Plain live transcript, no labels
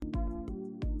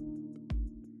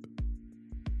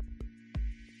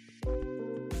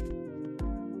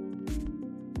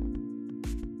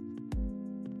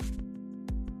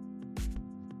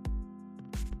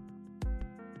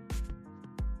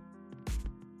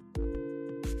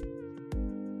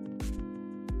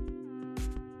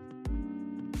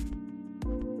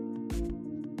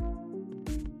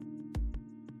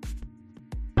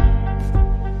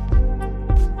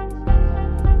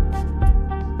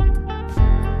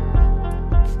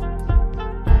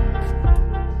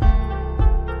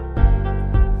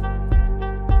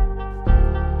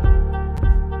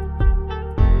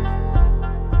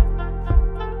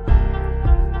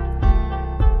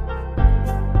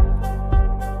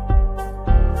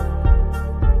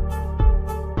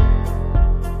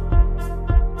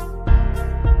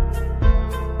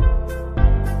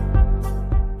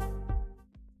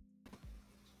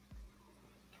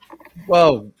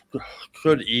Well,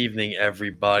 good evening,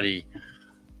 everybody.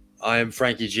 I am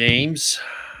Frankie James.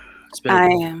 It's been a I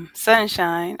am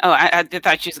Sunshine. Oh, I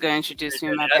thought you was going to introduce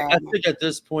me. My I bad. think at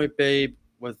this point, babe,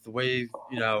 with the way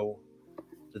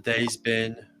the day's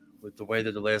been, with the way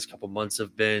that the last couple months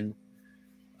have been,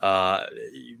 uh,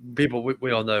 people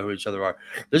we all know who each other are.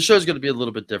 This show's going to be a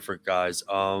little bit different, guys.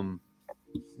 Obviously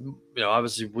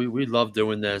we love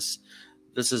doing this.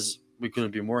 We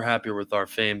couldn't be more happier with our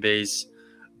fan base,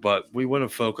 but we want to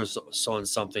focus on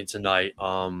something tonight.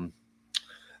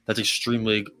 That's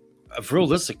extremely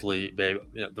realistically, babe.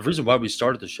 The reason why we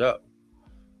started the show.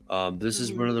 This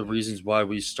is one Mhm. of the reasons why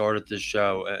we started this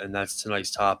show, and that's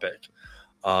tonight's topic.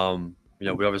 We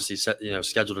obviously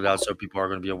scheduled it out so people are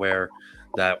going to be aware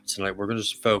that tonight we're going to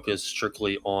just focus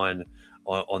strictly on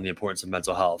the importance of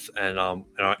mental health and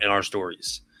our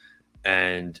stories.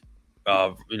 And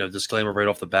disclaimer right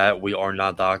off the bat: we are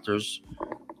not doctors.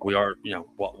 We are,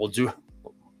 we'll do.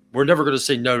 We're never going to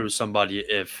say no to somebody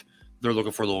if they're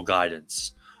looking for a little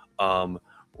guidance. Um,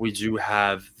 we do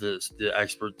have the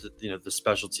expert, the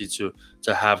specialty to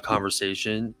have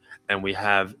conversation, and we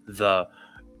have the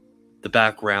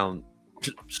background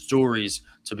stories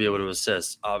to be able to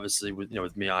assist. Obviously,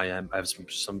 with me, I have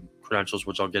some credentials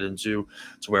which I'll get into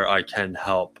to where I can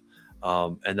help,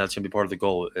 and that's going to be part of the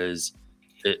goal. Is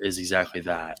exactly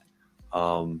that.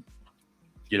 Um,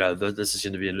 this is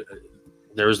going to be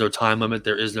there is no time limit.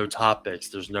 There is no topics.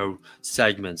 There's no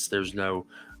segments.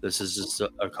 This is just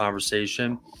a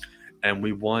conversation. And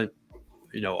we want,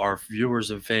 our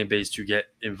viewers and fan base to get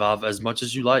involved as much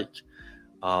as you like.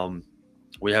 Um,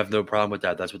 we have no problem with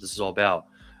that. That's what this is all about.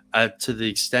 To the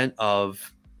extent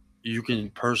of you can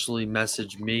personally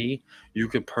message me, you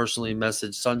can personally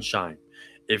message Sunshine.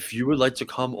 If you would like to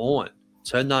come on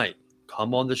tonight,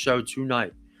 come on the show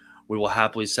tonight. We will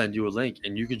happily send you a link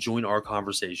and you can join our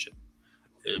conversation.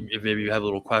 If maybe you have a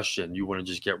little question, you want to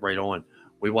just get right on,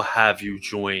 we will have you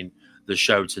join the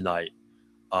show tonight.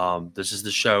 This is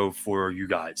the show for you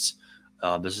guys.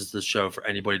 This is the show for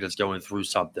anybody that's going through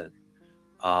something.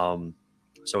 Um,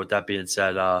 so with that being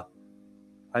said, hi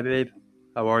babe,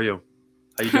 how are you?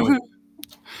 How you doing?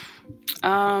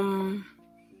 um,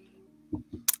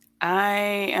 I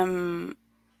am.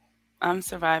 I'm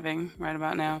surviving right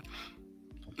about now.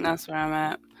 That's where I'm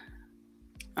at.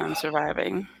 I'm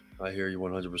surviving. I hear you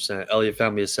 100%. Elliot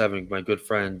Family of Seven, my good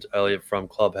friend Elliot from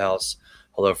Clubhouse.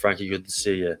 Hello, Frankie. Good to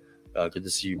see you. Good to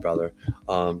see you, brother.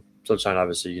 Sunshine,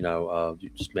 obviously, you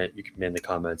can man the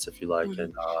comments if you like, Mhm.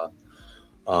 and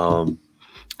um,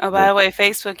 Oh, by the way,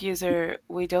 Facebook user,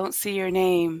 we don't see your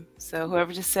name. So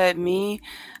whoever just said me,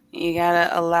 you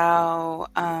gotta allow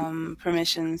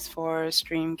permissions for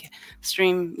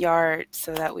StreamYard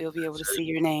so that we'll be able to see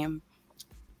your name.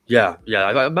 yeah.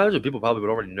 I imagine people probably would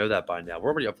already know that by now.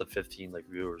 We're already up to 15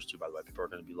 viewers too. By the way, people are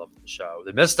going to be loving the show.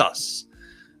 They missed us.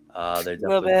 They A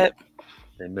little definitely bit.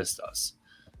 they missed us.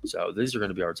 So these are going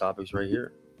to be our topics right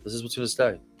here. This is what's going to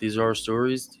stay. These are our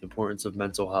stories. The importance of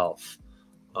mental health.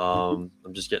 I'm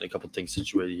just getting a couple things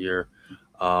situated here.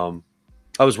 How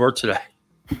was work today?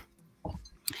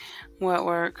 What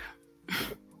work?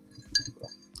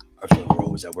 I feel like we're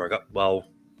always at work. Well,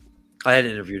 I had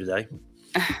an interview today.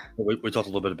 We talked a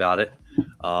little bit about it.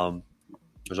 Um,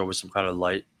 there's always some kind of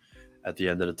light at the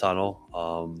end of the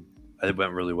tunnel. It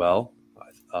went really well.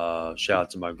 Shout out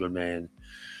to my good man,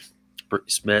 Brittany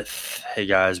Smith. Hey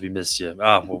guys, we missed you.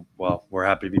 Well, we're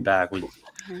happy to be back.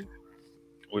 Mhm.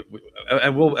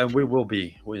 We will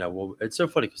be. It's so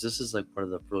funny because this is like one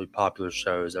of the really popular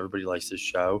shows. Everybody likes this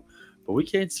show, but we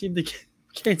can't seem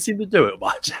to do it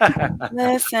much.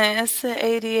 Listen, it's the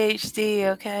ADHD,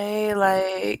 okay?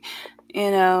 Like,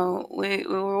 we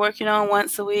were working on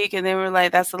once a week and they were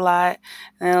like, that's a lot.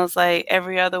 And it was like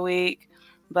every other week.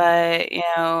 But,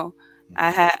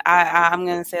 I'm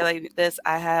gonna say like this,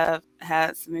 I have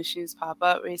had some issues pop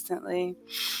up recently.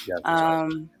 Yes,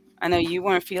 I know you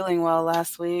weren't feeling well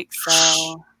last week,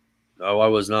 so no, I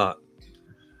was not.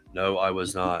 No, I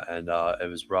was not, and it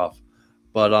was rough.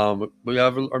 But we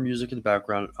have our music in the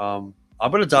background. I'm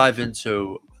going to dive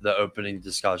into the opening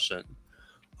discussion,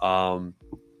 um,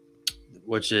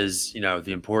 which is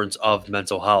the importance of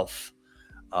mental health.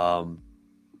 Um,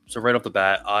 so right off the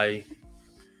bat, I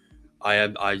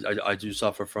do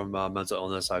suffer from mental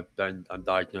illness. I'm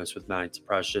diagnosed with manic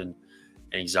depression,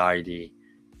 anxiety,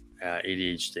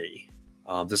 ADHD.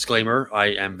 Disclaimer: I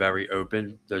am very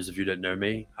open. Those of you that know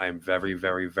me, I am very,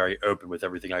 very, very open with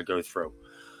everything I go through.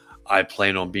 I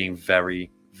plan on being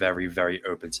very, very, very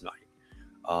open tonight.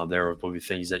 There will be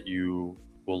things that you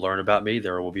will learn about me.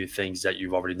 There will be things that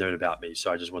you've already known about me.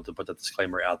 So I just want to put that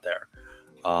disclaimer out there.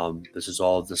 This is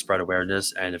all to spread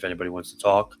awareness, and if anybody wants to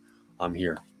talk, I'm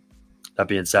here. That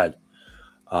being said,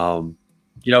 um,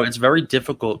 it's very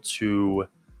difficult to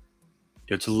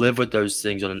live with those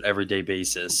things on an everyday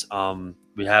basis.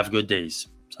 We have good days,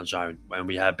 sunshine, and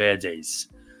we have bad days.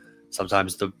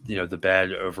 Sometimes the bad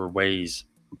overweighs,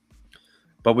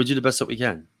 but we do the best that we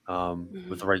can with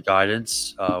Hmm. the right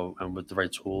guidance and with the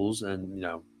right tools, and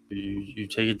you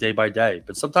take it day by day.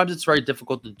 But sometimes it's very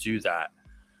difficult to do that.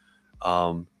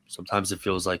 Sometimes it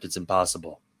feels like it's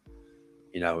impossible.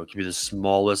 It can be the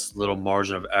smallest little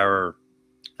margin of error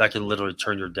that can literally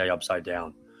turn your day upside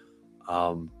down.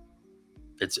 Um,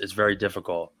 it's very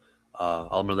difficult. I'm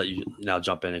gonna let you now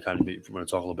jump in and kind of want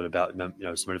to talk a little bit about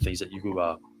some of the things that you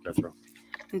go through.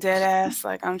 Dead ass.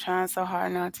 Like I'm trying so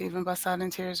hard not to even bust out in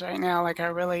tears right now. Like I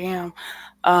really am.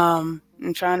 I'm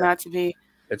trying not to be.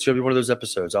 It's gonna be one of those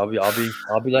episodes. I'll be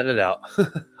letting it out.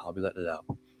 I'll be letting it out.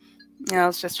 I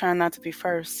was just trying not to be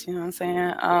first. You know what I'm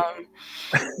saying?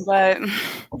 But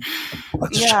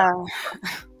yeah,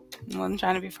 I wasn't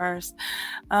trying to be first.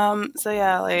 So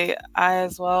yeah, like I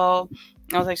as well.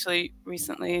 I was actually not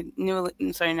recently, newly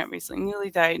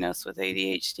diagnosed with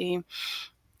ADHD.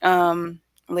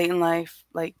 Late in life,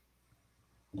 like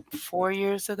 4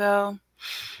 years ago,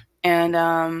 and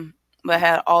but I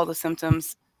had all the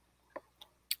symptoms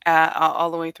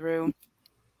all the way through,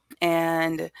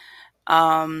 and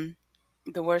um,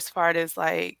 the worst part is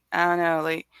like I don't know,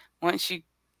 like once you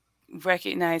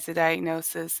recognize the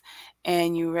diagnosis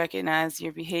and you recognize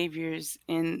your behaviors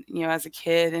in as a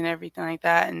kid and everything like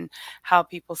that and how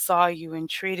people saw you and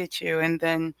treated you, and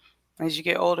then as you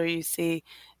get older you see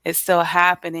it's still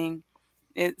happening.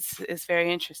 It's very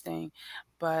interesting,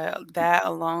 but that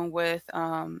along with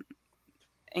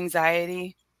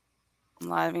anxiety, a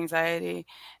lot of anxiety,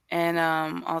 and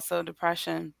also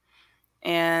depression,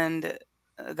 and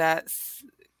that's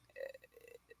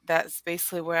that's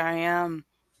basically where I am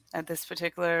at this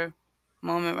particular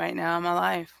moment right now in my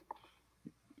life.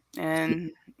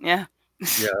 And yeah.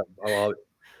 Yeah, well,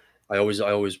 I always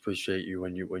appreciate you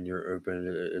when you're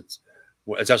open.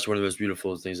 It's actually one of the most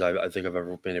beautiful things I think I've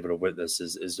ever been able to witness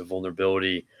is the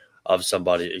vulnerability of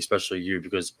somebody, especially you,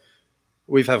 because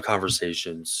we've had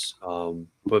conversations,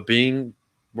 but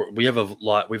we have a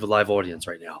live audience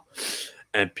right now,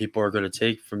 and people are going to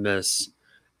take from this,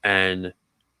 and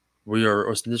we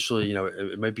are initially,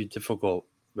 it might be difficult,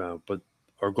 but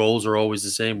our goals are always the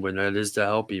same when it is to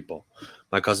help people.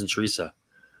 My cousin Teresa,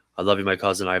 I love you, my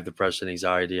cousin. I have depression,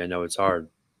 anxiety. I know it's hard.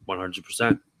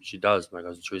 100%. She does. My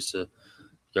cousin Teresa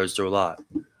goes through a lot.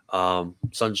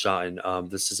 Sunshine.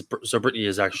 This is so Brittany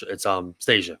is actually it's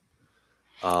Stasia.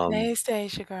 Um, Hey,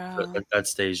 Stacia girl.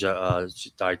 that's Stasia.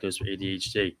 She's diagnosed with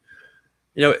ADHD.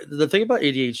 The thing about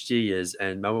ADHD is,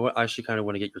 and I actually kind of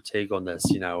want to get your take on this.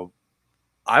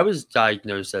 I was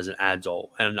diagnosed as an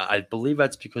adult, and I believe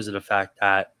that's because of the fact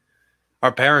that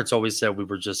our parents always said we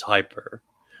were just hyper.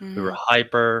 We were Hmm.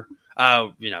 hyper.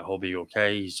 Oh, he'll be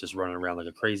okay. He's just running around like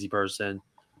a crazy person.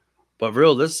 But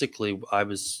realistically,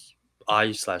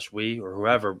 I/we or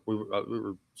whoever we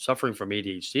were suffering from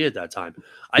ADHD at that time.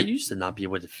 I used to not be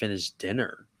able to finish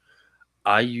dinner.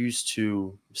 I used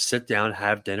to sit down,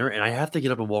 have dinner, and I have to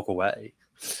get up and walk away.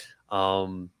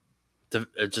 Um,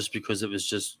 just because it was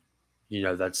just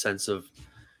that sense of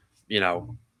you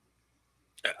know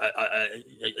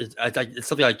it's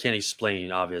something I can't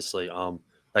explain. Obviously,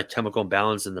 that chemical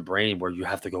imbalance in the brain where you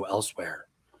have to go elsewhere.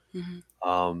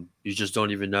 Hmm. You just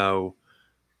don't even know.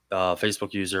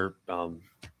 Facebook user. I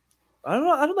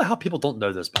don't know how people don't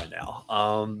know this by now.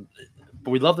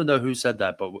 But we'd love to know who said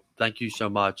that. But thank you so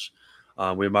much.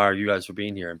 We admire you guys for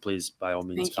being here, and please, by all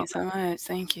means, Thank you come so back. much.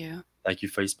 Thank you. Thank you,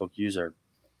 Facebook user.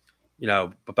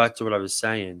 But back to what I was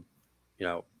saying. You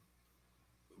know,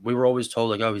 we were always told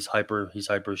like, oh, he's hyper,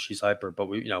 she's hyper, but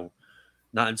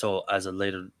not until as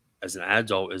an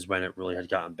adult is when it really had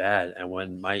gotten bad, and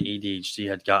when my ADHD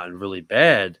had gotten really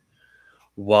bad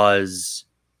was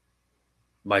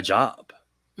my job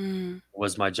Mm.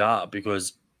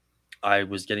 because I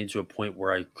was getting to a point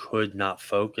where I could not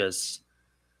focus.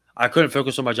 I couldn't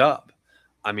focus on my job.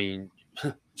 I mean,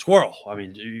 squirrel. I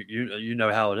mean, you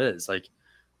know how it is. Like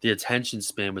the attention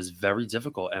span was very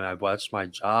difficult, and I watched my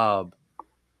job.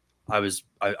 I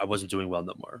wasn't doing well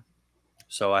no more.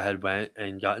 So I had went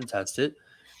and gotten tested,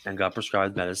 and got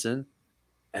prescribed medicine,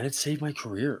 and it saved my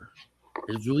career.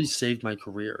 It really saved my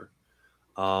career.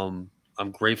 I'm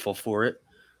grateful for it.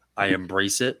 I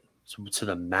embrace it to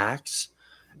the max,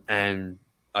 and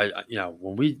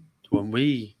when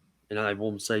we and I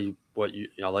won't say what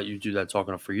I'll let you do that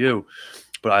talking for you,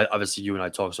 but obviously you and I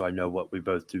talk, so I know what we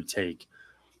both do take.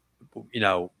 you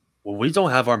know when we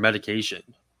don't have our medication,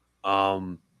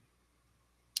 um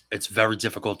it's very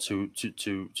difficult to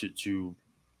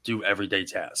do everyday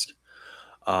tasks.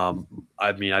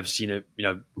 I mean, I've seen it.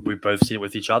 We've both seen it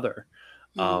with each other.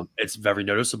 Mm. It's very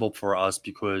noticeable for us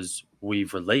because we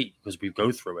relate because we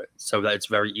go through it. So that it's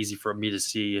very easy for me to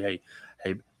see, hey,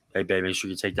 hey, babe, make sure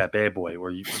you take that bad boy,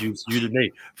 or you to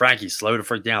me, Frankie, slow the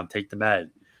freak down, take the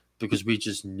med, because we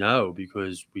just know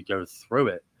because we go through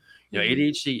it. Mhm.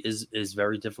 ADHD is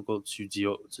very difficult to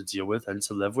deal with and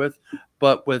to live with,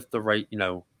 but with the right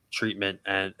treatment,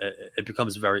 and it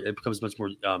becomes much more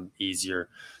easier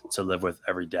to live with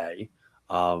every day.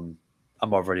 I'm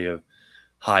already a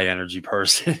high energy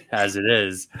person as it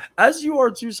is, as you are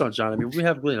too, Sunshine. I mean, we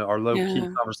have our low key Yeah.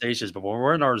 conversations, but when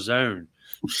we're in our zone,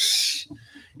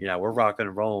 we're rocking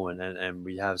and rolling, and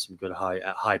we have some good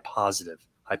high positive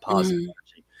Mhm.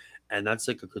 energy, and that's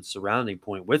like a good surrounding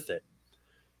point with it.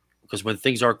 Because when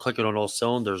things are clicking on all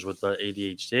cylinders with the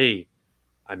ADHD,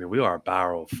 I mean, we are a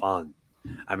barrel of fun.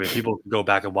 I mean, people can go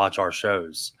back and watch our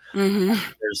shows. Mhm.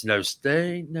 There's no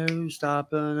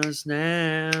stopping us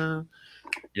now.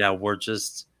 We're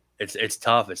just it's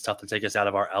tough. It's tough to take us out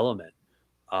of our element.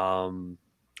 Um,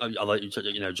 I'll let you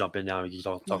jump in now and you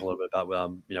can talk a little bit about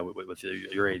with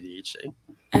your ADHD.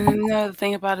 And then the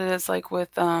thing about it is, like, with,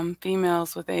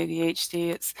 females with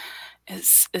ADHD, it's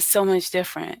so much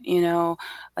different, you know?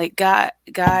 Like,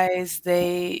 guys,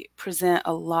 they present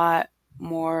a lot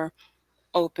more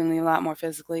openly, a lot more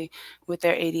physically with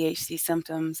their ADHD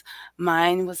symptoms.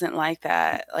 Mine wasn't like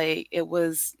that. Like, it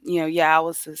was, yeah, I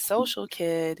was a social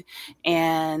kid,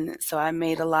 and so I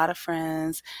made a lot of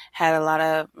friends, had a lot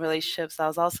of relationships. I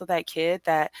was also that kid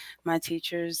that my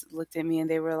teachers looked at me and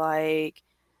they were like,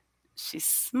 "She's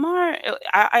smart."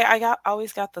 I got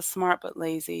always got the smart but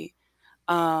lazy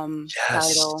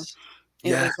title. Yes,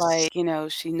 It was yes. like,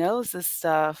 she knows this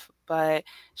stuff, but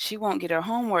she won't get her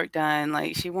homework done.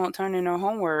 Like, she won't turn in her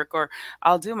homework, or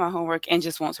I'll do my homework and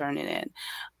just won't turn it in.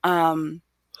 Um,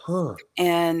 Huh.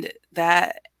 and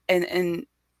that, and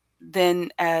then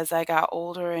as I got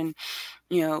older and,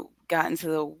 got into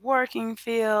the working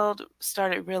field,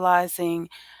 started realizing,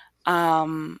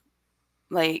 um,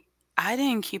 like, I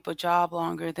didn't keep a job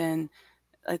longer than,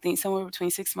 I think, somewhere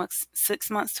between 6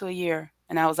 months to a year,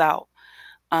 and I was out.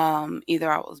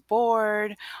 Either I was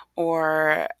bored,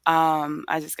 or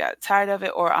I just got tired of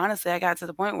it, or honestly, I got to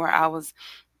the point where I was,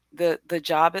 the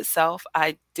job itself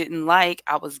I didn't like.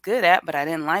 I was good at, but I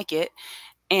didn't like it,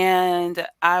 and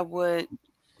I would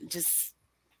just,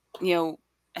 you know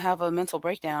have a mental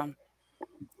breakdown,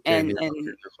 Gave and me and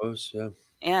you're close. Yeah.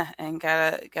 yeah, and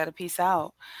gotta peace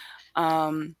out.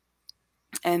 Um,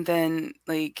 and then,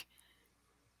 like,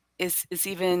 it's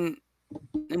even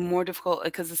more difficult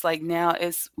because it's like now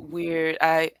it's weird.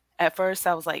 At first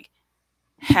I was like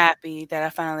happy that I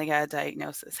finally got a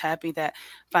diagnosis, happy that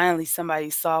finally somebody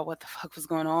saw what the fuck was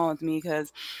going on with me,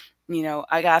 because,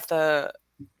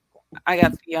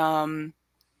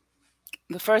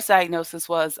 the first diagnosis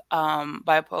was,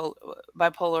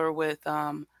 bipolar with,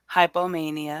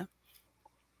 hypomania,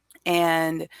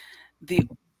 and the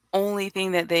only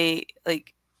thing that they,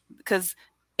 like, because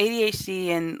ADHD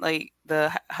and, like,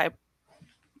 the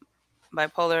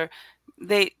bipolar,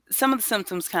 they some of the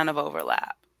symptoms kind of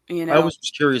overlap, you I know? was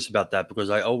just curious about that because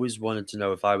I always wanted to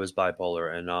know if I was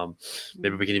bipolar, and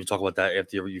maybe we Mhm. can even talk about that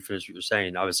after you finish what you're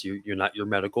saying. Obviously, you're not your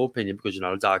medical opinion because you're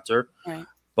not a doctor, Right.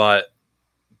 but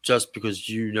just because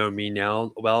you know me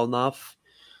now well enough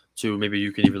to maybe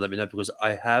you can even let me know because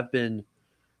I have been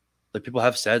like people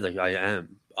have said like I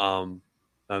am.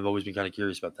 I've always been kind of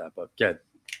curious about that, but good.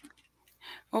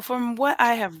 Well, from what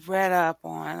I have read up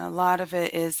on, a lot of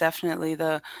it is definitely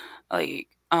like,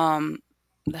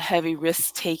 the heavy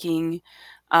risk-taking,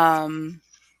 um,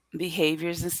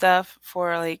 behaviors and stuff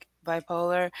for, like,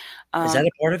 bipolar. Is that Um,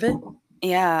 a part of it?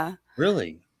 yeah,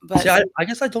 Really? See, but I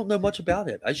guess I don't know much about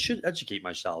it. I should educate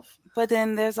myself. But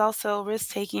then there's also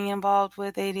risk-taking involved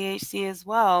with ADHD as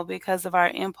well because of our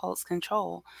impulse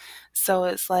control. So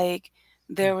it's like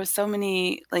there were so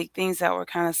many, like, things that were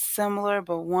kinda similar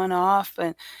but one off,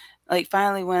 and, like,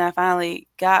 finally, when I finally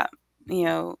got,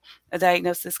 a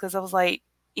diagnosis, because I was like,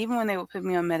 even when they would put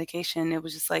me on medication, it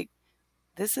was just like,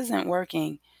 "This isn't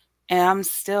working." And I'm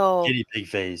still, Guinea pig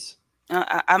phase.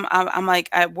 I'm, like,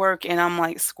 at work, and I'm,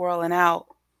 like, squirreling out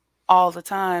all the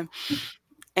time.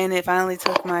 And it finally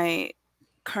took my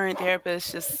current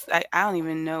therapist, just, I don't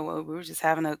even know, we were just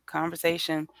having a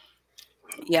conversation.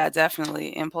 Yeah,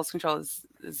 definitely, impulse control is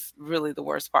really the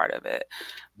worst part of it.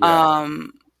 Yeah.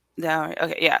 Um, Down,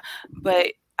 okay, yeah,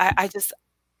 but I just,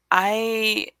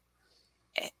 I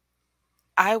eh,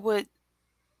 I would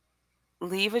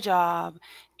leave a job,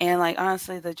 and, like,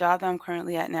 honestly, the job that I'm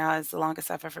currently at now is the longest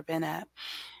I've ever been at.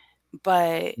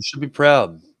 But You should be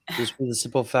proud just for the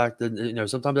simple fact that,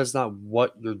 sometimes that's not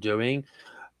what you're doing,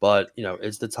 but,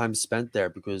 it's the time spent there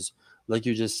because like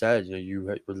you just said, you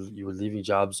were leaving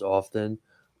jobs often.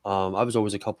 I was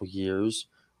always a couple years,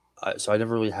 so I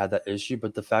never really had that issue,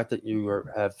 but the fact that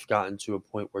have gotten to a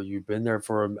point where you've been there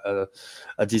for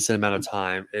a decent amount of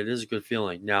time, it is a good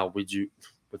feeling. Now,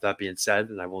 with that being said,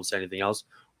 and I won't say anything else,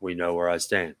 we know where I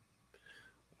stand.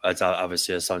 That's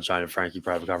obviously a Sunshine and Frankie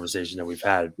private conversation that we've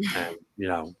had, and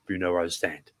we know where I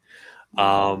stand.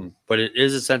 But it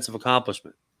is a sense of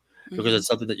accomplishment because Mhm. it's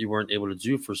something that you weren't able to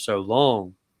do for so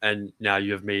long, and now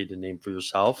you have made a name for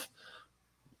yourself.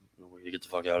 We need to get the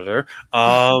fuck out of there.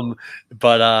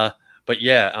 But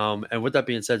yeah. And with that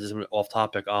being said, just off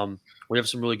topic. We have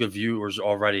some really good viewers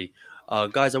already.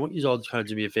 Guys, I want you all to kind of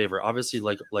do me a favor. Obviously,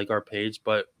 like our page,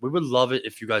 but we would love it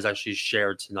if you guys actually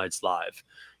shared tonight's live.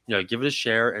 Give it a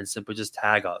share and simply just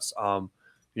tag us.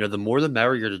 The more the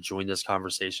merrier to join this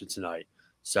conversation tonight.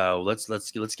 So let's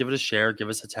give it a share, give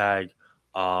us a tag.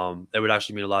 It would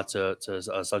actually mean a lot to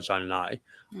Sunshine and I.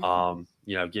 Mhm.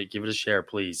 Give it a share,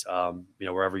 please.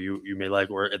 Wherever you may like,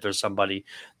 or if there's somebody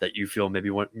that you feel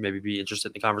maybe be interested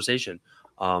in the conversation,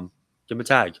 give them a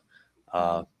tag.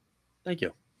 Uh, Mhm. thank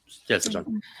you. Yes, John.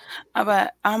 Mhm.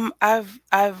 But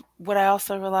what I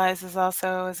also realized is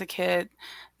also as a kid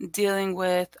dealing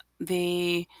with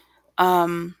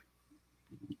um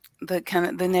the kind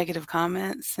of the negative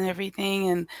comments and everything,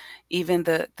 and even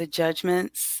the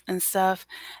judgments and stuff.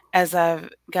 As I've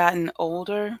gotten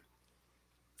older,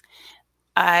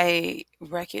 I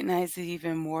recognize it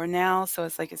even more now. So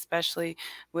it's like, especially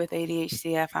with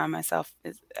ADHD, I find myself,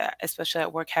 especially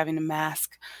at work, having to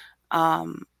mask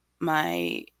um,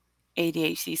 my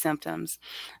ADHD symptoms.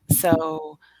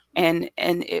 So, and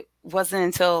it wasn't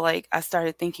until like I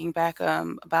started thinking back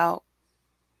about,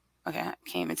 okay, I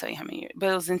can't even tell you how many years, but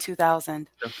it was in 2000.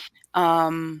 Yeah.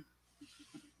 Um,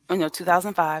 oh no,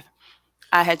 2005.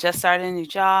 I had just started a new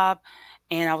job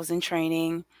and I was in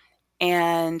training,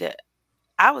 and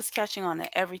I was catching on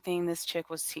to everything this chick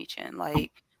was teaching.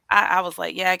 Like, I was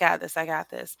like, yeah, I got this, I got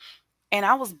this. And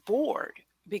I was bored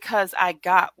because I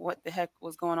got what the heck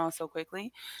was going on so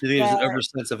quickly Do you think it's that an over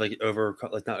sense of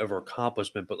like not over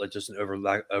accomplishment, but like just an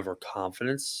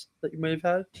overconfidence that you may have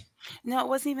had? no, it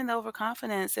wasn't even the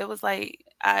overconfidence. It was like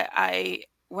I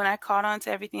when I caught on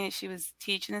to everything that she was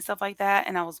teaching and stuff like that,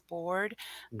 and I was bored,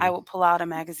 I Mhm. would pull out a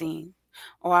magazine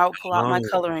or I would pull out my Oh,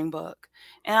 coloring book,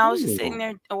 and I was just sitting ooh.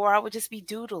 there, or I would just be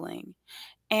doodling.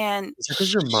 And Is it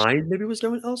because your mind maybe was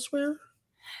going elsewhere?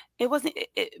 it wasn't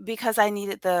because I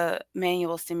needed the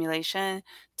manual stimulation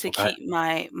to Okay, keep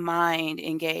my mind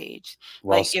engaged.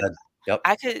 well Like, if said. Yep,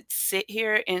 I could sit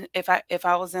here, and if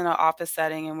I was in an office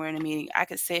setting and we're in a meeting, I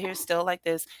could sit here still like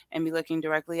this and be looking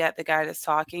directly at the guy that's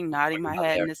talking, nodding my out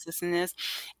head there. and this and this,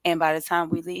 and by the time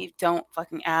we leave, don't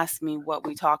fucking ask me what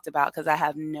we talked about because I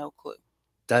have no clue.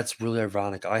 That's really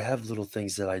ironic. I have little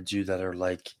things that I do that are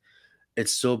like it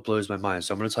still blows my mind.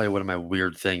 So I'm gonna tell you one of my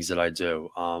weird things that I do.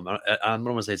 I don't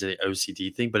want to say it's an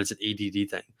OCD thing, but it's an ADD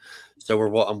thing. So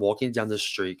I'm walking down the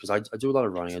street because I do a lot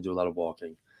of running. I do a lot of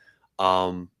walking.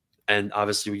 Um, and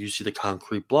obviously you see the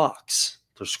concrete blocks,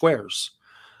 they're squares.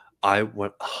 I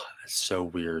went, oh, it's so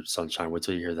weird, Sunshine. Wait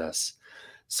till you hear this.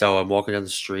 So I'm walking down the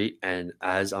street, and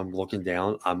as I'm looking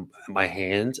down, I'm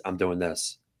doing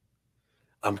this.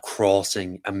 I'm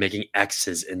making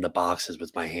X's in the boxes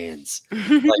with my hands.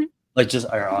 Like just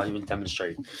I'll even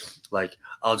demonstrate. Like,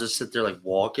 I'll just sit there, like,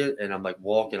 walking, and I'm, like,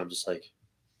 walking, I'm just like,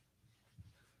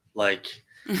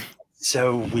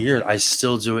 so weird. I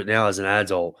still do it now as an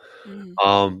adult.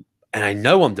 Mhm, And I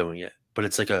know I'm doing it, but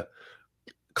it's like a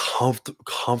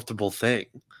comfortable thing.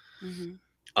 mhm.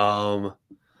 Um,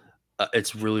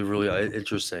 it's really, really,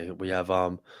 interesting. We have,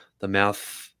 the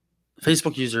mouth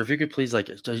Facebook user, if you could please, like,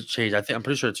 change I'm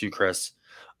pretty sure it's you, Chris.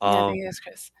 Yeah, I Um think it was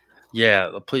Chris.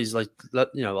 Yeah, please, like,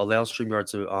 allow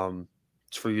StreamYard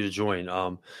for you to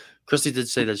join. Christy did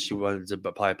say that she wanted to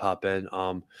probably pop in.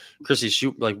 Christy,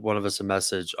 shoot like one of us a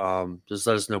message. Just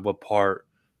let us know what part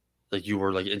like you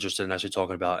were like interested in actually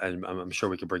talking about, and I'm sure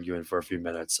we could bring you in for a few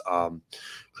minutes.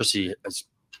 Christy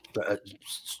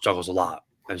struggles a lot,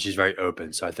 and she's very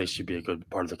open, so I think she'd be a good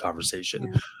part of the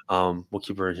conversation. Yeah. We'll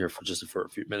keep her in here for a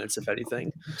few minutes, if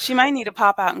anything. She might need to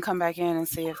pop out and come back in and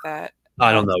see if that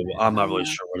I don't helps. know. I'm I not don't really know.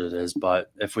 sure what it is,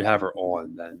 but if we have her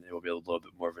on, then it will be a little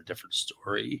bit more of a different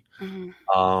story. Mhm.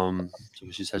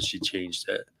 So she said she changed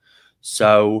it.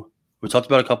 So we talked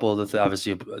about a couple of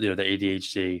obviously, the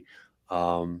ADHD.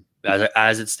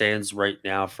 As it stands right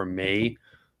now for me,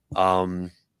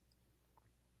 um,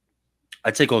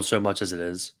 I take on so much as it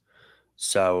is.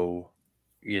 So,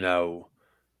 you know,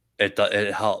 it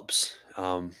helps.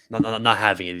 not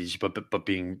having ADHD, but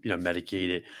being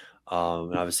medicated,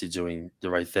 and obviously doing the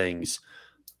right things.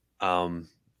 When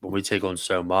we take on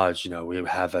so much, we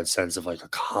have that sense of like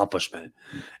accomplishment,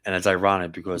 and it's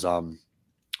ironic because our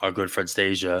good friend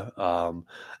Stasia,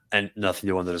 and Nothing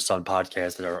New Under the Sun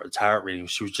podcast at our tarot reading,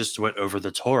 she just went over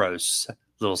the Tauros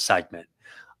little segment,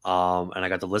 and I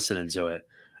got to listen into it,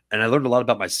 and I learned a lot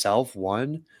about myself.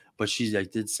 One, but she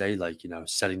like did say like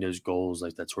setting those goals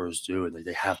like that Tauros do, and like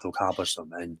they have to accomplish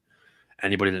them. And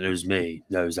anybody that knows me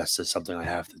knows that's just something I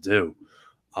have to do.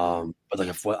 But like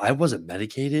if I wasn't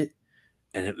medicated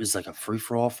and it was like a free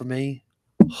for all for me,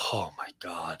 oh my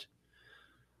god,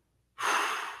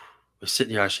 we're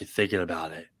sitting here actually thinking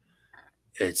about it.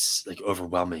 It's like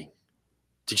overwhelming.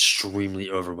 It's extremely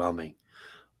overwhelming.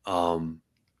 Um,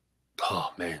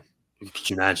 oh man, could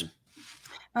you imagine?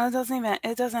 Well,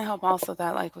 it doesn't help also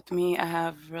that like with me, I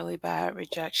have really bad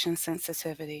rejection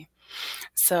sensitivity.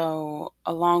 So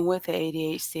along with the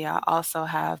ADHD, I also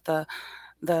have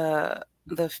the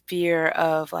fear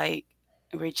of like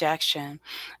rejection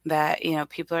that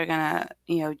people are gonna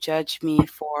judge me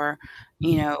for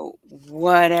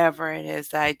whatever it is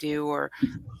that I do or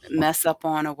mess up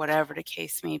on or whatever the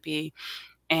case may be.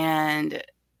 And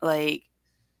like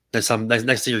Next thing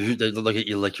they look at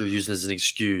you like you're using it as an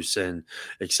excuse and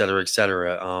et cetera, et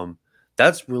cetera.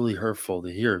 That's really hurtful to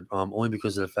hear. Only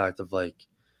because of the fact of like,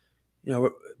 we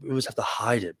always have to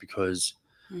hide it because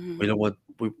mhm. we don't want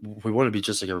we want to be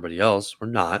just like everybody else. We're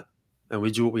not, and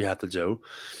we do what we have to do.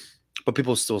 But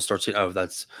people still start saying, "Oh,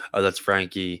 that's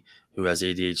Frankie who has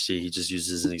ADHD. He just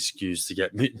uses an excuse to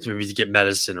get maybe to get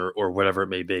medicine or whatever it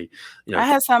may be." You know, I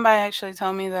had somebody actually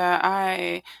tell me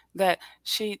that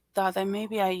she thought that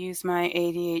maybe I use my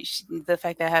ADHD, the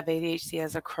fact that I have ADHD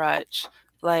as a crutch.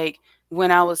 Like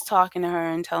when I was talking to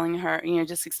her and telling her,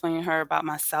 just explaining to her about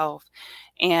myself.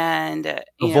 And, a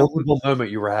vulnerable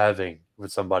moment you were having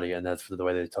with somebody, and that's the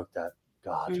way they took that.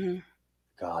 God, mhm,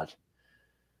 God,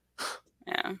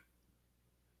 yeah.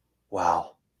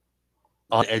 wow,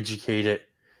 uneducated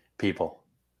people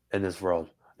in this world.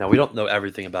 Now we don't know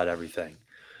everything about everything.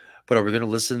 But are we going to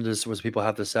listen to what people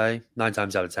have to say? 9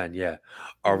 times out of 10, yeah.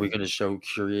 Are we Mhm. going to show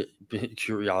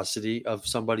curiosity of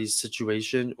somebody's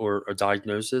situation or a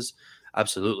diagnosis?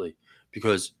 Absolutely,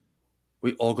 because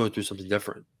we all go through something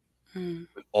different. Mhm.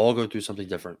 We all go through something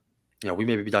different. We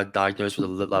may be diagnosed with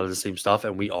a lot of the same stuff,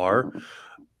 and we are,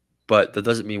 but that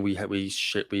doesn't mean we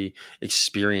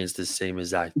experience the same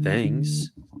exact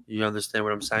things. You understand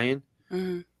what I'm saying?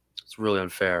 Mhm. It's really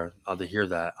unfair to hear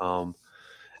that.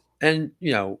 And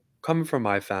coming from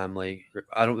my family,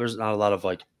 I don't. There's not a lot of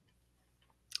like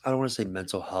I don't want to say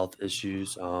mental health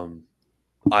issues.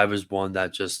 I was one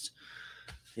that just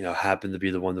happened to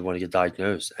be the one that wanted to get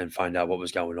diagnosed and find out what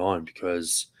was going on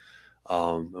because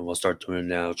and we'll start doing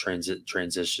now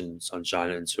transition sunshine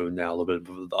into now a little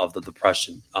bit of the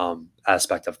depression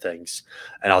aspect of things,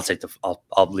 and I'll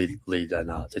lead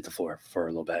and take the floor for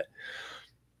a little bit.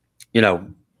 You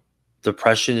know,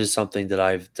 depression is something that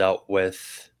I've dealt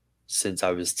with since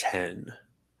I was 10,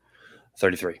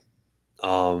 33.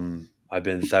 I've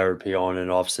been in therapy on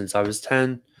and off since I was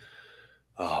 10.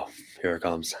 Oh, here it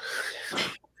comes.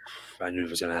 I knew it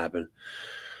was going to happen.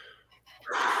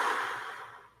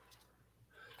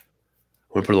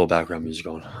 I'm gonna put a little background music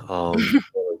on.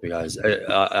 You guys, Sunshine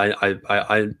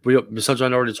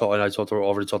already talked, and I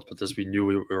already talked about this. We knew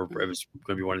it was going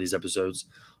to be one of these episodes.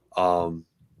 The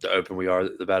open we are,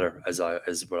 the better, as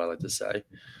what I like to say.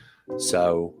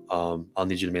 So, I'll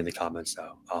need you to make in the comments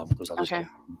now, because I'll just Okay,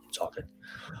 keep talking.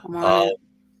 I'm on Um, it.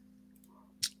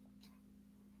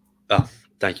 oh,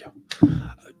 thank you.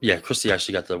 Yeah, Christy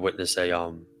actually got to witness a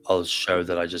show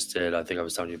that I just did. I think I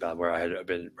was telling you about where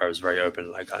I was very open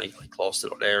and I kind of like lost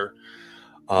it on air.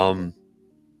 Um,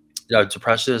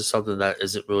 depression is something that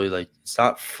isn't really like it's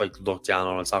not like looked down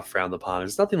on. It's not frowned upon.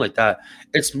 It's nothing like that.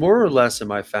 It's more or less in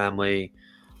my family.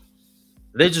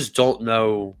 They just don't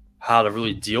know how to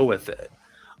really deal with it.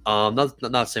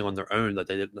 Not saying on their own that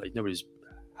they didn't like nobody's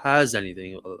has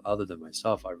anything other than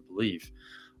myself. I believe.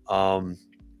 Um,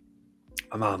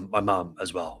 my mom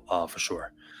as well, for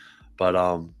sure. But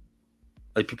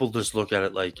like people just look at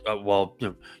it like, well,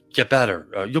 get better.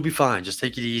 You'll be fine. Just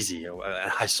take it easy.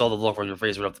 I saw the look on your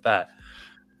face right off the bat.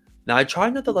 Now I try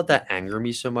not to let that anger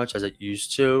me so much as it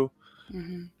used to,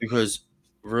 Mhm. because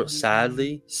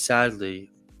sadly,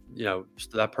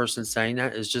 that person saying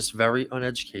that is just very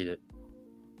uneducated,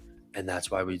 and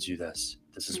that's why we do this.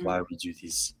 This is why Mhm. we do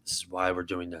these. This is why we're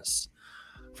doing this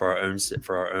for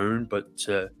our own, but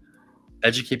to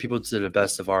educate people to the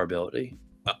best of our ability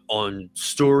on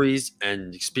stories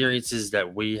and experiences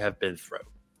that we have been through.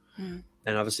 Mhm.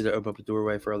 and obviously to open up a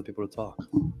doorway for other people to talk.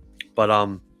 But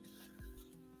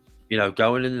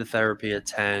going into therapy at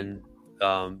 10,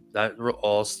 that were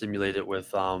all stimulated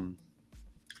with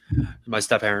my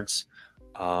step parents.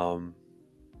 Um,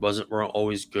 weren't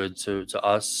always good to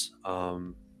us.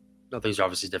 Things are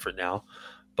obviously different now,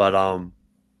 but I'm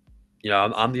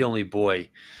the only boy.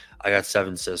 I got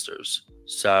seven sisters,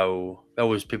 so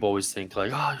people always think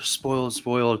like, oh, you're spoiled,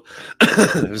 spoiled.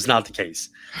 It was not the case.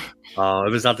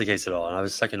 It was not the case at all, and I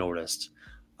was second oldest.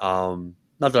 Not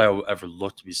that I ever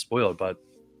looked to be spoiled, but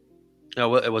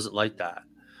it wasn't like that.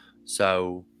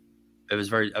 So I was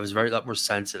very a lot more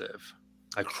sensitive.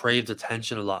 I craved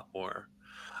attention a lot more.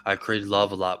 I craved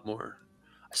love a lot more.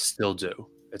 I still do.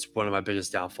 It's one of my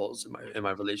biggest downfalls in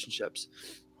my relationships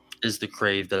is the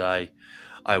crave that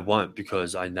I want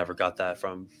because I never got that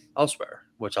from elsewhere,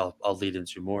 which I'll lead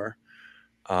into more.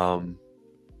 Um,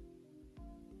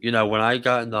 when I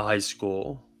got into high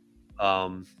school,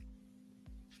 um,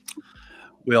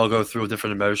 we all go through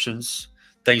different emotions.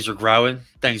 Things are growing,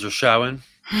 things are showing.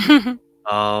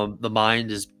 The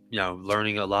mind is,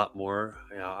 learning a lot more.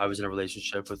 I was in a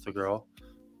relationship with a girl.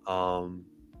 Um,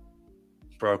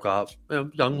 Broke up,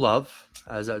 young love,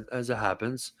 as it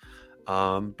happens.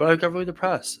 But I got really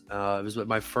depressed. It was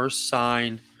my first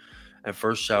sign and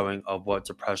first showing of what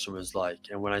depression was like.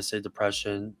 And when I say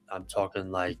depression, I'm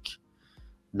talking like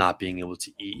not being able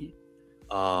to eat.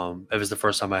 It was the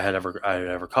first time I had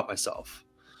ever cut myself.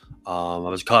 I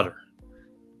was a cutter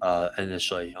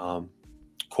initially. Of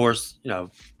course, at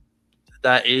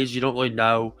that age you don't really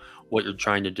know what you're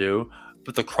trying to do,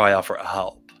 but the cry out for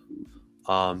help.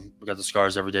 I got the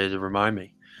scars every day to remind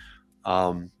me.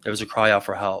 It was a cry out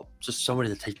for help, just somebody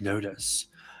to take notice.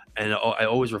 And I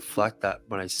always reflect that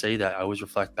when I say that, I always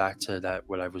reflect back to that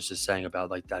what I was just saying about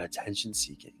like that attention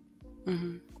seeking,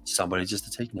 Hmm. somebody just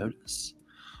to take notice.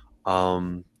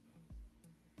 Um,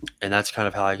 and that's kind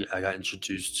of how I got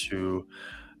introduced to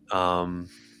um,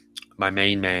 my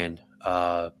main man,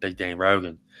 Big Dane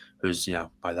Rogan, who's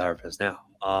my therapist now.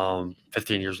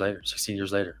 15 years later, 16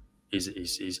 years later, he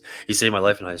saved my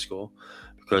life in high school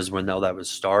because when all that was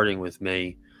starting with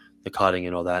me, the cutting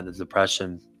and all that, and the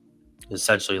depression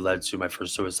essentially led to my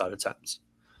first suicide attempt.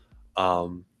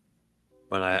 Um,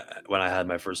 when I had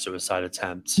my first suicide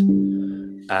attempt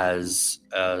as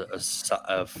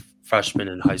a freshman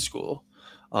in high school,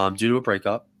 due to a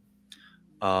breakup.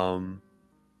 Um,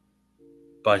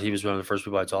 but he was one of the first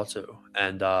people I talked to,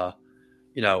 and I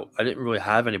didn't really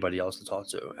have anybody else to talk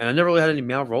to, and I never really had any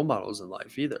male role models in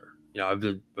life either.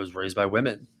 Was raised by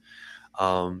women,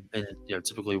 and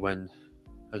typically when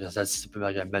I guess that's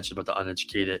like I mentioned about the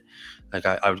uneducated. Like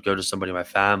I would go to somebody in my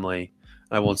family,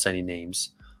 and I won't say any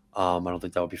names. I don't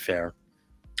think that would be fair.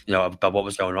 About what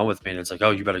was going on with me, and it's like,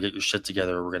 oh, you better get your shit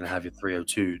together, or we're gonna have you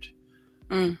 302'd.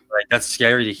 Mm, Like that's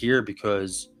scary to hear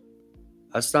because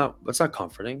that's not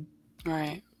comforting.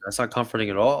 right. That's not comforting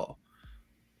at all.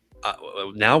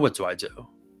 Now what do I do?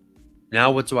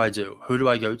 Now what do I do? Who do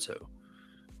I go to?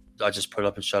 I just put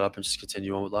up and shut up and just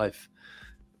continue on with life.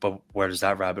 But where does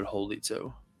that rabbit hole lead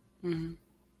to? Hmm.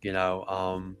 You know,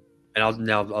 and I'll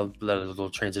let a little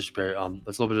transition period.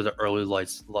 That's a little bit of the early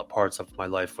lights parts of my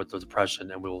life with the depression,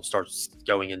 and we will start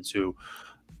going into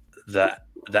the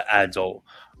adult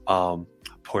um,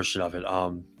 portion of it.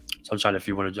 So I'm trying to, if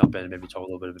you want to jump in and maybe talk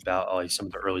a little bit about like some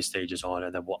of the early stages on,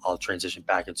 and then I'll transition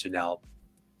back into now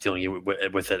dealing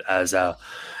with it as a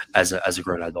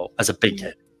grown adult, as a big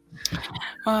kid.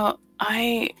 Well,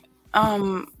 I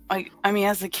mean,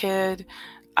 as a kid,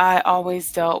 I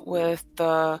always dealt with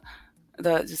the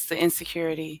just the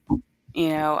insecurity.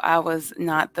 I was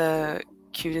not the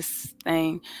cutest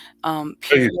thing,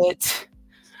 period.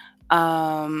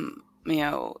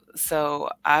 So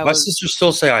I My was sisters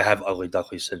still say I have ugly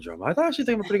duckling syndrome. I actually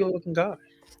think I'm a pretty good looking guy.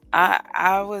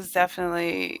 I was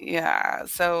definitely, yeah.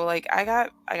 So like I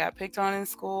got picked on in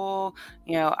school.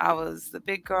 I was the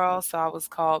big girl, so I was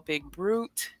called Big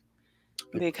Brute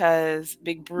because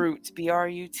Big Brute,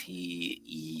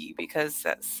 Brute, because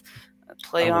that's a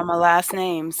play Oh, on my last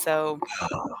name. So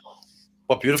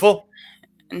what beautiful?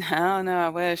 no, no, I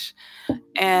wish.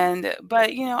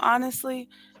 But honestly,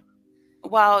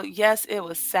 while yes, it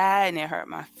was sad and it hurt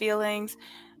my feelings,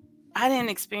 I didn't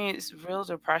experience real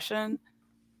depression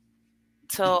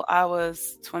till I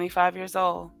was 25 years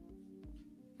old.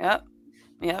 Yep.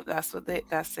 Yep, that's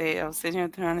it. I was sitting here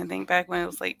trying to think back when it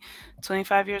was like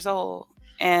 25 years old.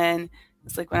 And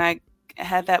it's like when I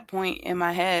had that point in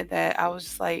my head that I was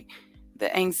just like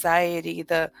the anxiety,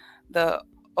 the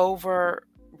over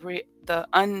the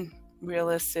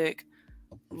unrealistic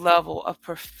level of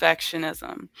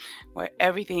perfectionism where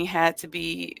everything had to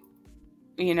be,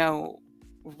 you know,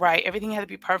 right. Everything had to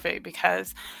be perfect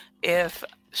because if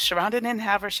Sharonda didn't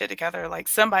have her shit together, like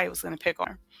somebody was gonna pick on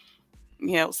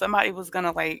her. Somebody was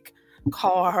gonna like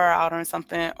call her out on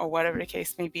something or whatever the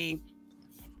case may be.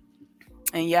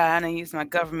 And yeah, I didn't use my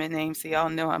government name, so y'all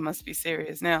know I must be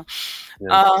serious now.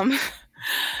 Yeah. Um,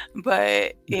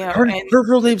 but and Her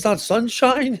real name's not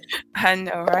Sunshine. I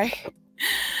know, right?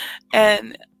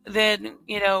 And then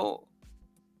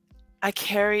I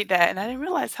carried that, and I didn't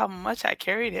realize how much I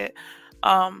carried it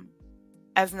um,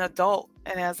 as an adult,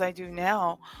 and as I do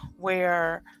now,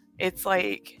 where it's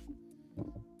like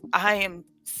I am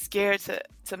scared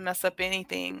to mess up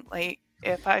anything. Like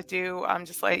if I do, I'm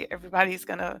just like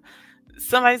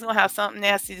somebody's gonna have something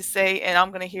nasty to say, and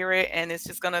I'm gonna hear it, and it's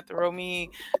just gonna throw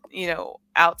me,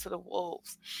 out to the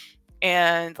wolves.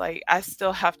 And like I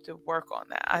still have to work on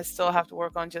that. I still have to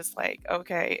work on just like,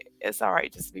 okay, it's all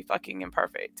right just to be fucking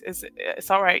imperfect. It's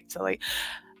all right to like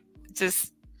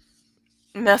just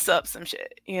mess up some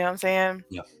shit. You know what I'm saying?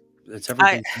 Yeah, it's I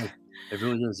everything. It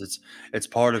really is. It's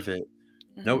part of it.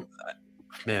 Mhm. No,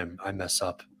 man, I mess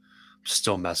up. I'm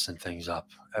still messing things up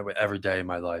every day in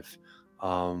my life.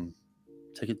 Um,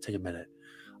 take a minute.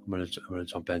 I'm gonna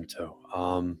jump into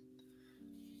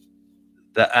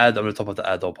the ad. I'm gonna talk about the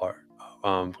adult part.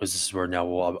 Because this is where now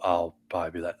I'll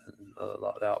probably be that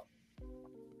out.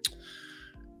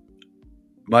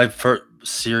 My first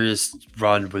serious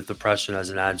run with depression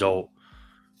as an adult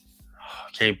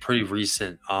came pretty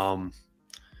recent.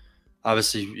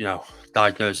 Obviously,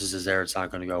 diagnosis is there; it's not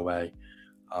going to go away.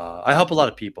 I help a lot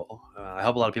of people. I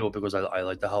help a lot of people because I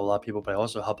like to help a lot of people, but I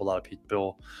also help a lot of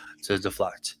people to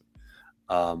deflect,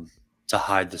 um, to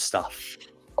hide the stuff.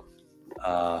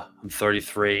 I'm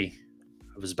 33.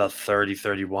 I was about 30,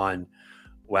 31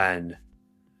 when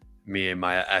me and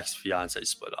my ex fiance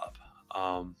split up.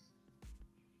 Um,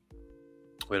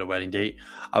 we had a wedding date.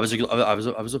 I was a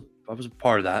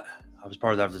part of that. I was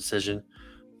part of that decision.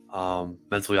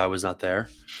 Mentally, I was not there.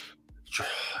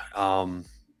 Um,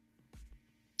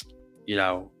 you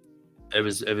know, it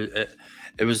was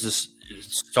just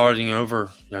starting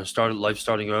over. Started life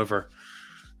starting over.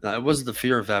 Now, it wasn't the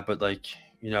fear of that, but like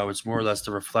it's more or less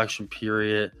the reflection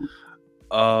period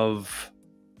of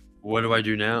what do I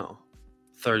do now?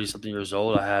 30 something years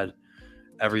old. I had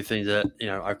everything that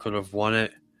I could have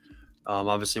wanted.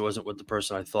 Obviously, it wasn't with the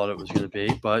person I thought it was going to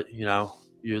be, but you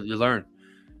learn.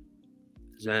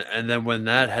 And then when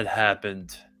that had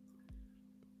happened,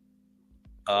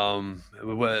 it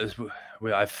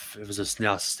was just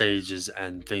now stages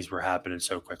and things were happening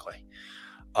so quickly.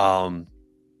 Um,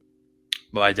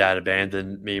 my dad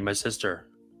abandoned me and my sister.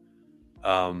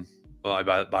 Um, well,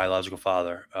 my biological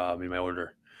father, me and my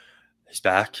older, he's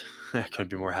back. I couldn't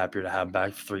be more happier to have him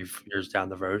back. 3 years down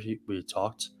the road, we had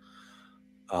talked.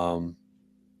 Um,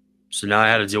 so now I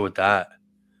had to deal with that.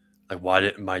 Like, why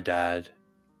didn't my dad?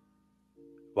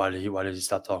 Why did he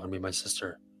stop talking to me and my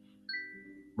sister?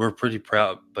 We're pretty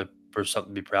proud, but for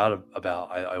something to be proud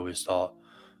about. I always thought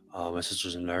my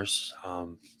sister's a nurse.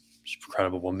 She's an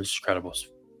incredible woman. She's an incredible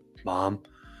mom.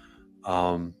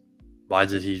 Um, why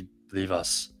did he leave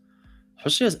us?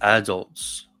 Especially as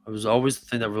adults, it was always the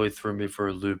thing that really threw me for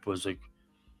a loop. Was like,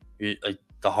 the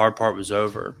hard part was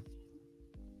over.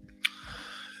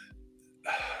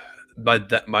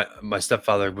 My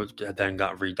stepfather then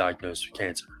got re-diagnosed with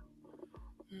cancer.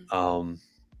 Mm. Um,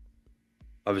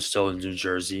 I was still in New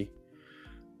Jersey.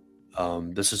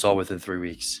 This is all within 3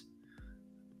 weeks.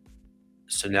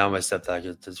 So now my stepdad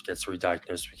gets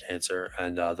re-diagnosed with cancer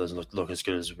and doesn't look as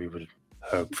good as we would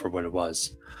hope for what it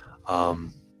was.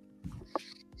 Um,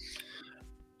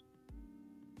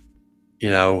 you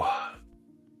know,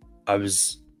 I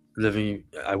was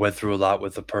I went through a lot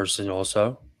with the person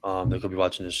also. They could be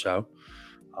watching this show.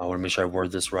 I want to make sure I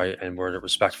word this right and word it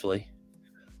respectfully.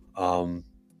 Um,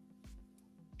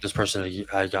 this person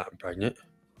had gotten pregnant. I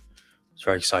was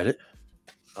very excited.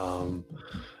 Um,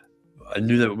 I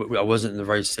knew that I wasn't in the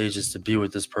right stages to be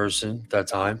with this person at that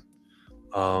time.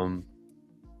 Um,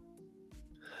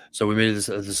 so we made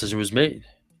a decision was made,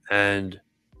 and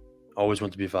I always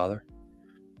wanted to be a father.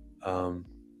 Um,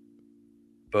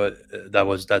 but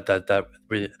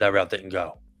that route didn't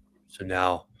go. So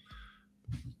now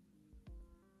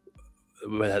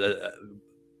we had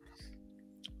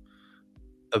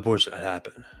abortion had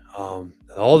happened.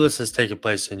 All this has taken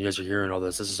place, and you guys are hearing all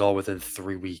this. This is all within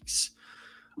 3 weeks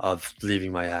of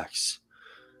leaving my ex.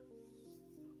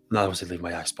 Not to say leave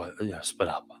my ex, but split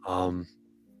up.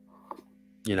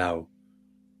 You know,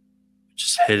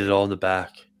 just hit it all in the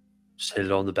back, just hit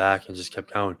it all in the back, and just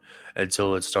kept going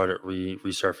until it started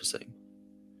resurfacing,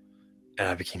 and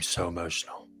I became so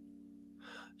emotional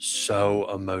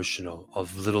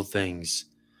of little things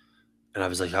And I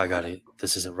was like,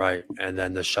 this isn't right. And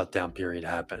then the shutdown period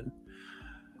happened.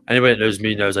 Anybody that knows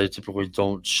me knows I typically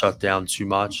don't shut down too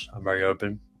much. I'm very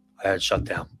open. I had shut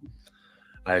down.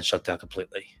 I had shut down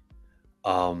completely.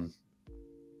 Um,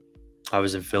 I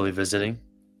was in Philly visiting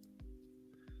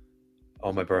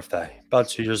on my birthday about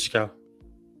 2 years ago.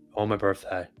 On my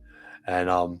birthday, and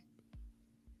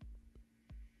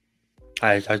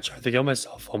I tried to kill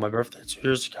myself on my birthday 2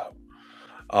 years ago.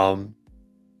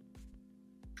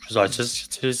 Because I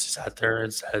just sat there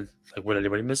and said, like, would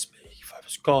anybody miss me if I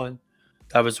was gone?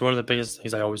 That was one of the biggest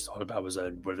things I always thought about was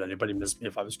that would anybody miss me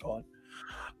if I was gone?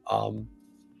 Um,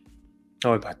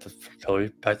 I went back to Philly,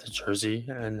 back to Jersey,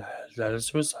 and had a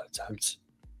suicide attempt.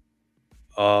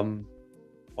 On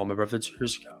my birthday 2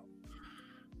 years ago.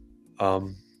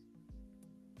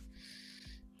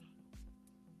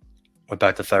 Went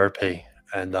back to therapy,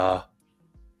 and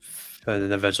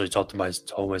then eventually told my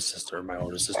sister, my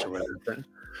older sister, what happened.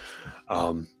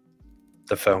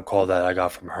 The phone call that I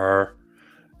got from her,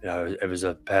 it was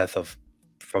a path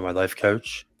from my life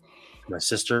coach, my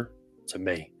sister, to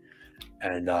me,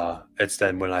 and it's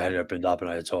then when I had opened up and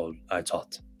I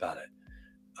talked about it.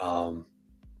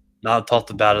 Not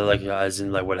talked about it like as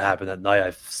in like what happened that night.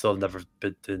 I've still never have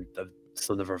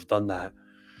done that.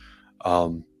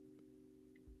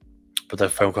 But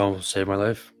that phone call saved my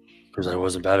life because I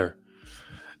wasn't better,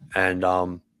 and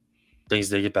things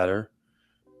did get better.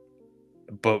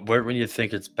 But when you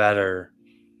think it's better,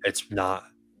 it's not.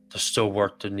 There's still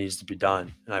work that needs to be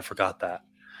done, and I forgot that.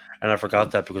 And I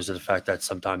forgot that because of the fact that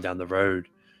sometime down the road,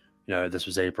 this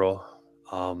was April,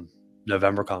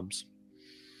 November comes,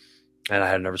 and I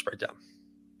had a nervous breakdown.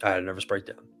 I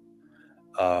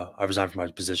resigned from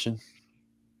my position,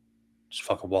 just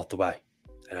fucking walked away,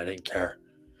 and I didn't care.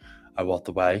 I walked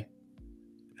away,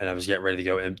 and I was getting ready to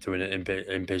go into an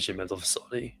inpatient mental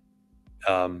facility.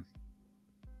 And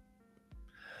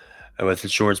with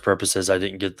insurance purposes, I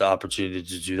didn't get the opportunity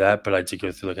to do that, but I did go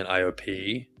through like an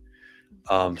IOP,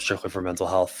 strictly for mental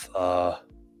health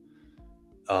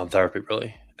therapy,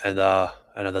 really. And then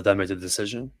I made the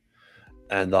decision,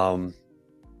 and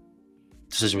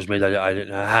decision was made that I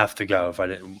didn't have to go if I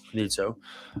didn't need to.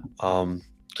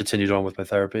 Continued on with my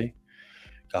therapy,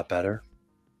 got better,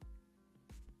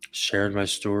 shared my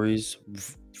stories,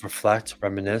 reflect,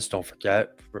 reminisce, don't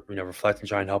forget, reflect and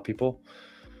try and help people.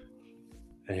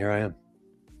 And here I am.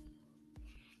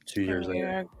 2 years later.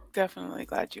 I'm definitely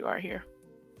glad you are here.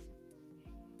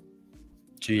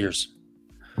 2 years.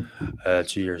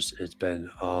 2 years. It's been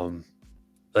the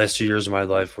last 2 years of my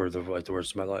life were the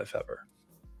worst of my life ever.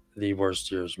 The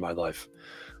worst years of my life.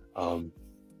 And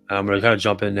I'm going to kind of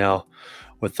jump in now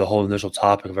with the whole initial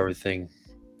topic of everything.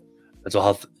 Mental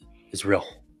health is real.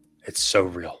 It's so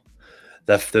real.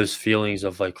 Those feelings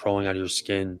of like crawling out of your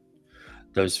skin,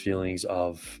 those feelings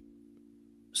of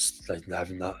like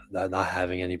not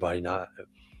having anybody, not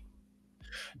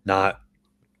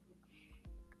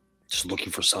just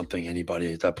looking for something,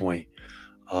 anybody at that point.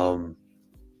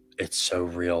 It's so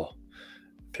real.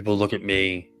 People look at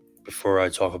me before I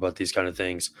talk about these kind of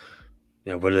things.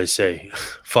 What do they say?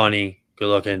 Funny, good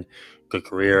looking, good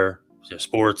career,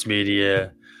 sports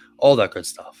media, all that good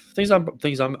stuff. Things I'm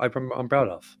proud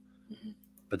of. Mm-hmm.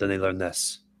 But then they learn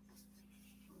this,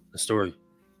 the story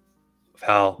of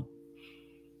how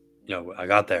I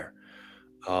got there,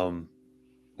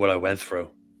 what I went through,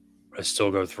 what I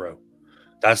still go through.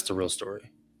 That's the real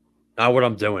story. Not what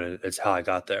I'm doing. It's how I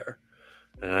got there,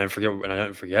 and I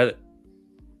didn't forget it.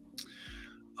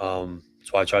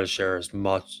 So I try to share as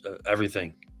much,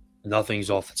 everything. Nothing's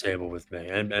off the table with me,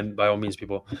 and by all means,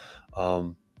 people,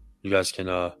 you guys can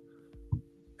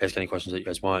ask any questions that you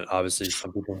guys want. Obviously,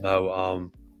 some people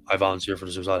know I volunteer for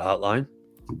the suicide hotline.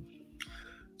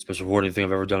 It's the most rewarding thing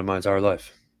I've ever done in my entire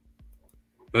life.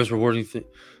 Most rewarding thing.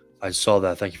 I saw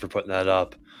that. Thank you for putting that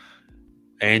up,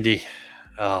 Andy,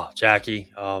 Jackie.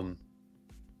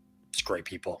 Just great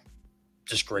people.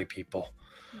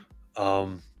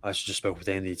 I just spoke with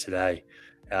Andy today.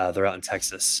 They're out in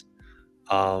Texas.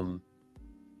 And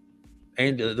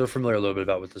they're familiar a little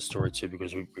bit with the story too,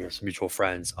 because we have some mutual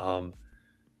friends.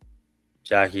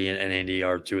 Jackie and Andy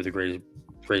are two of the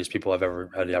greatest people I've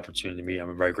ever had the opportunity to meet.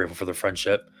 I'm very grateful for their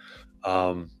friendship.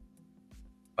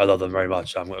 I love them very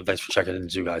much. Thanks for checking in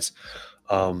too, guys.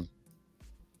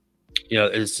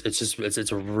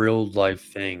 It's a real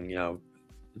life thing,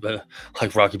 but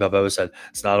like Rocky Balboa said,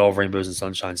 it's not all rainbows and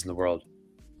sunshines in the world.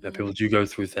 People do go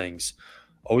through things.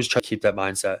 Always try to keep that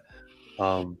mindset.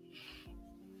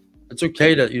 It's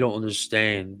okay that you don't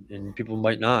understand, and people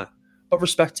might not, but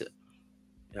respect it.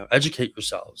 Educate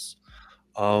yourselves.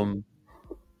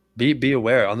 Be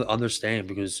aware, understand,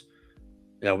 because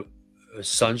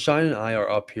Sunshine and I are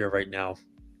up here right now,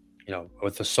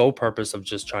 with the sole purpose of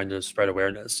just trying to spread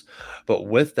awareness. But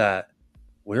with that,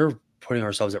 we're putting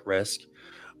ourselves at risk.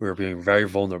 We're being very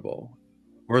vulnerable.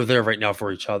 We're there right now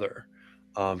for each other,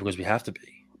 because we have to be.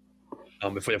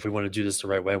 If we want to do this the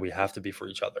right way, we have to be for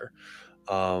each other.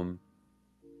 Um,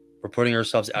 we're putting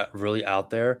ourselves really out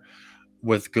there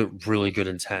with really good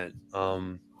intent.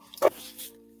 And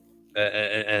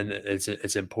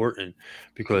it's important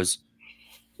because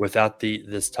without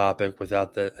this topic,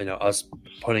 without us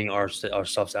putting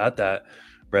ourselves at that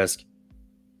risk,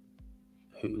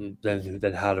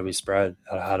 then how do we spread?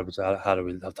 How do we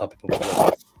tell people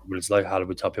what it's like? How do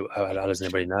we tell people? How does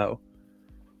anybody know?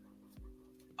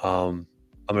 I'm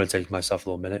gonna take myself a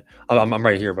little minute. I'm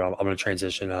right here, but I'm gonna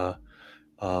transition. You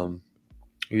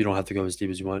don't have to go as deep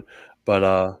as you want,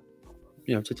 but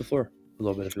take the floor a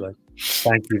little bit if you like.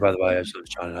 Thank you, by the way,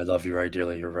 John. I love you very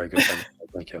dearly. You're a very good friend.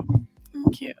 Thank you.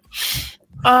 Thank you.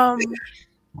 I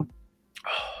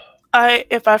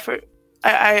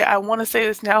want to say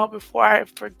this now before I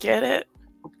forget it.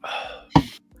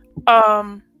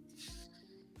 One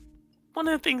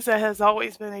of the things that has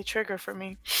always been a trigger for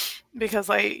me, because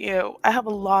I have a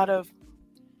lot of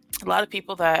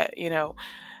people that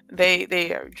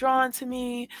they are drawn to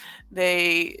me.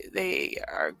 They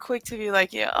are quick to be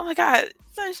like, oh my God,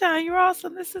 Sunshine, you're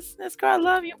awesome. This girl, I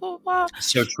love you. Blah blah blah.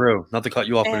 So true. Not to cut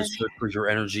you off, but it's so true. Your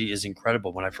energy is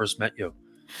incredible. When I first met you,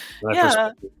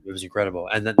 it was incredible.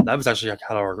 And then that was actually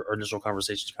how our initial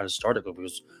conversations kind of started,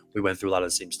 because we went through a lot of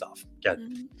the same stuff. Yeah.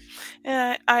 Mm-hmm.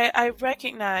 And I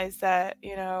recognize that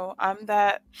I'm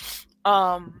that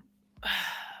I'm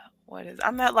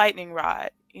that lightning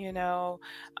rod. I'm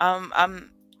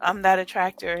that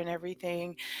attractor and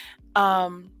everything.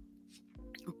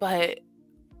 But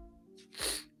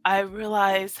I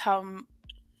realize how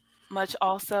much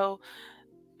also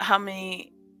how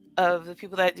many of the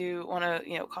people that do want to,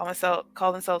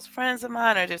 call themselves friends of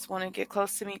mine or just want to get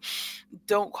close to me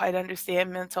don't quite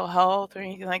understand mental health or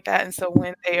anything like that. And so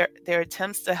when their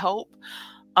attempts to help,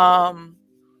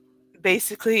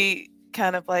 basically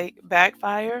kind of like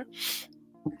backfire,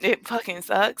 it fucking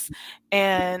sucks.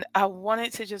 And I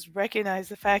wanted to just recognize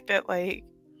the fact that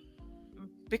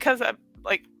because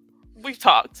we've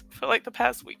talked for the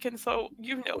past week, and so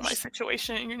my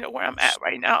situation, and where I'm at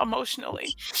right now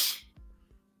emotionally.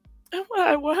 And what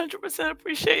I 100%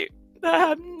 appreciate that I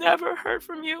have never heard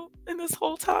from you in this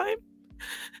whole time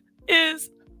is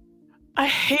I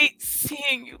hate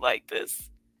seeing you like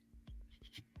this.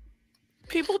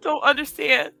 People don't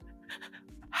understand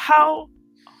how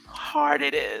hard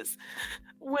it is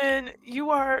when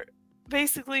you are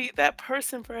basically that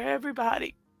person for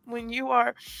everybody, when you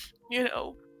are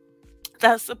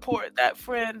that support, that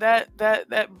friend,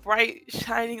 that bright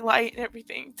shining light and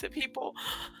everything to people,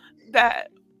 that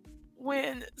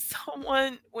when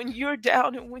you're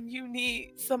down and when you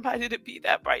need somebody to be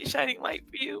that bright shining light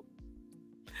for you,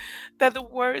 that the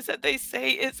words that they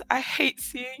say is, I hate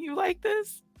seeing you like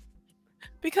this,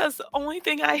 because the only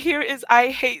thing I hear is, I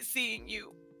hate seeing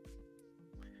you.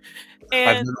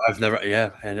 And I've never,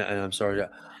 and I'm sorry,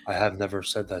 I have never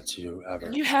said that to you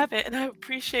ever. You haven't, and I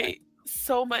appreciate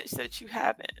so much that you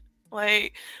haven't.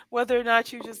 Whether or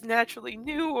not you just naturally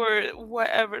knew or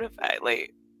whatever the fact,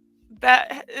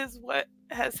 that is what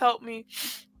has helped me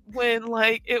when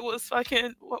it was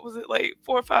fucking, what was it,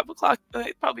 4 or 5 o'clock,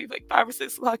 probably 5 or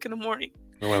 6 o'clock in the morning.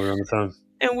 And we were on the phone.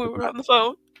 And we were on the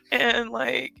phone. And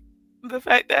the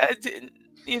fact that I didn't,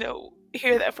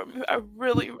 hear that from you, I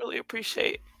really, really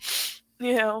appreciate,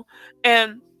 and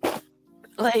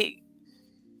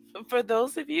for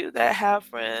those of you that have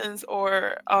friends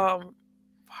or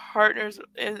partners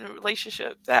in a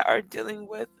relationship that are dealing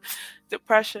with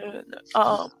depression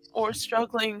or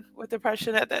struggling with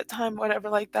depression at that time, whatever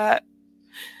like that,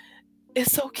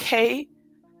 it's okay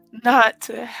not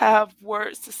to have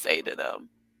words to say to them.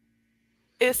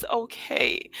 It's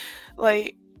okay.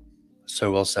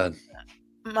 So well said.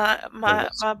 My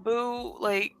boo,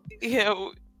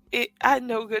 I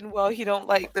know good and well he don't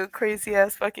like the crazy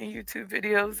ass fucking YouTube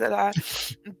videos that I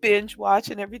binge watch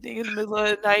and everything in the middle of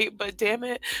the night, but damn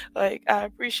it, I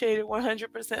appreciated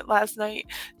 100% last night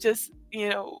just,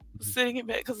 sitting in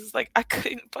bed, because it's I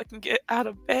couldn't fucking get out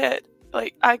of bed.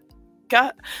 I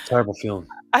got terrible feeling.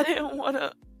 I did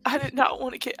not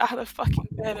want to get out of fucking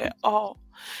bed at all.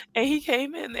 And he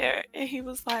came in there and he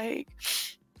was like,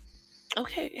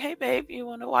 okay, hey babe, you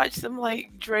want to watch some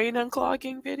drain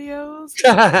unclogging videos?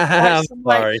 I'm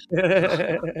sorry.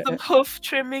 Some hoof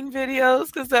trimming videos,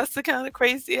 because that's the kind of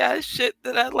crazy ass shit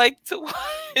that I like to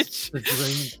watch. The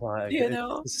drain plug.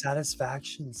 The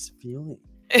satisfaction's feeling.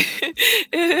 It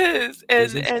is,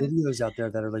 There's and those and videos out there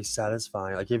that are like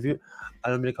satisfying. Like if you, I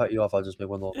don't mean to cut you off. I'll just make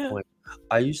one little yeah. point.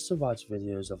 I used to watch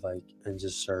videos of like and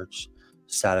just search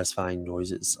satisfying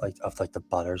noises like of like the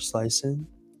butter slicing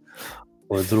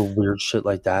or little weird shit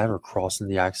like that or crossing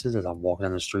the axis as I'm walking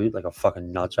down the street like a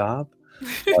fucking nut job.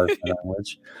 Sorry for the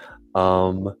language.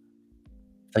 Um,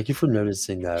 Thank you for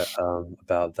noticing that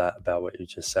about what you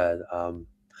just said. I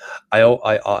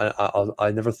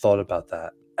never thought about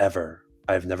that ever.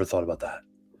 I've never thought about that.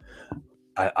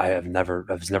 I have never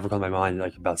it's never come to my mind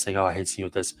like about saying, "Oh, I hate seeing you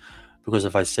with this," because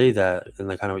if I say that and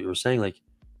like kind of what you were saying, like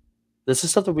this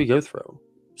is stuff that we go through.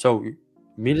 So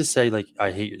me to say like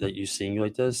I hate that you seeing you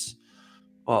like this,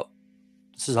 well,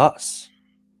 this is us.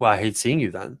 Well, I hate seeing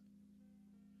you then.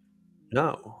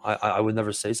 No, I would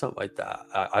never say something like that.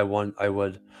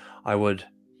 I would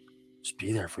just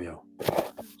be there for you.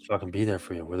 So I can be there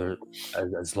for you, whether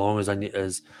as long as I need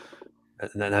as and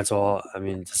then that's all. I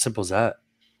mean, it's as simple as that.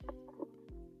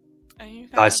 And you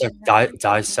gotta be happy.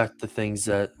 Dissect the things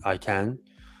that I can,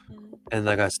 Mhm. and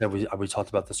like I said, we talked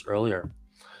about this earlier.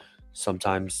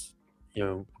 Sometimes,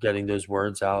 getting those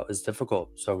words out is difficult.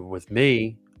 So with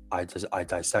me, I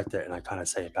dissect it and I kind of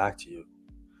say it back to you.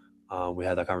 We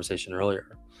had that conversation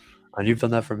earlier, and you've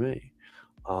done that for me.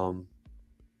 Um,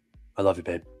 I love you,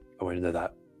 babe. I want you to know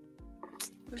that.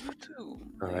 You too.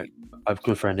 All right. Like, My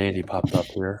good friend Andy popped up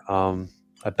here.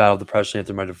 I battled depression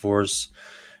after my divorce.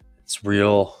 It's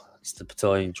real. It's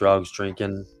debilitating drugs,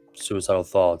 drinking, suicidal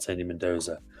thoughts. Andy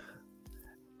Mendoza.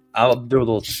 I'll do a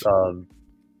little just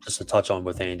to touch on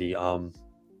with Andy.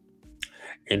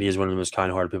 Andy is one of the most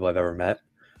kind-hearted people I've ever met.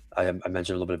 I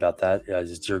mentioned a little bit about that. Yeah,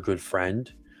 he's a dear good friend.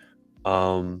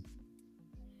 Um,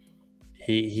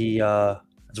 he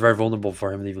it's very vulnerable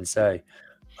for him to even say.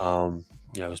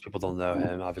 Because people don't know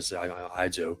him. Obviously, I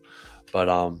do, but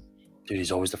dude,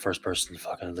 he's always the first person to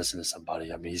fucking listen to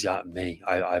somebody. I mean, he's got me.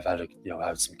 I've had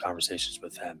had some conversations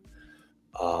with him.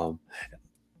 Um,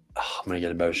 I'm gonna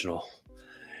get emotional.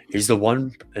 He's the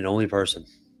one and only person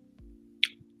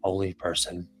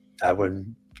that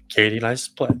when Katie and I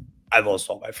split, I lost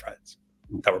all my friends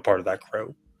that were part of that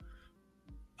crew.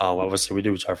 Obviously, we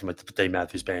do each other from like the Dave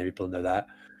Matthews Band. People know that.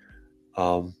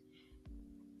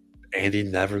 Andy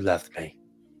never left me.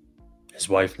 His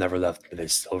wife never left me. They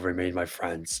still remain my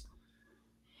friends.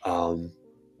 The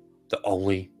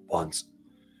only ones.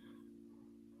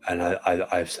 And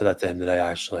I've said that to him today,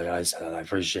 actually. I said that I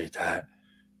appreciate that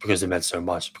because it meant so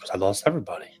much because I lost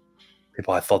everybody.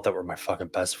 People I thought that were my fucking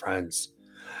best friends.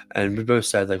 And we both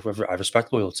said, like, I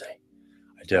respect loyalty.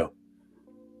 I do.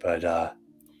 But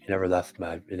he never left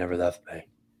me. He never left me.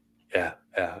 Yeah.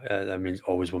 That means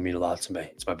always will mean a lot to me.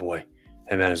 It's my boy.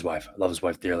 Him and his wife. I love his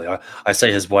wife dearly. I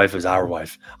say his wife is our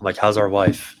wife. I'm like, how's our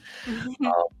wife?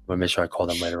 I'll make sure I call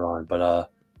them later on. But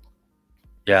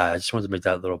yeah, I just wanted to make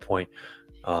that little point.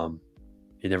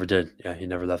 He never did. Yeah, he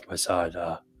never left my side.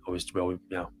 Always, it's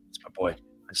my boy.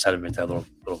 I just had to make that little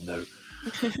note.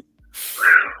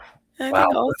 I Wow.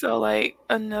 think also like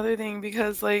another thing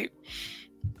because like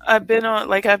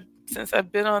since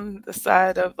I've been on the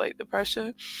side of like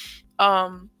depression,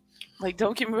 like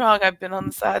don't get me wrong, I've been on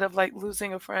the side of like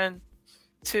losing a friend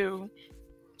too.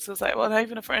 So it's like, well, not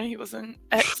even a friend, he was an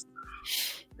ex.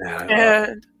 Yeah,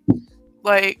 And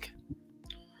like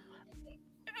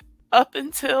up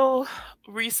until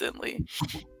recently,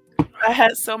 I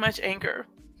had so much anger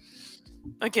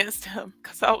against him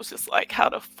because I was just like, how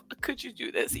the fuck could you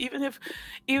do this?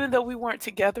 Even though we weren't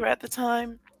together at the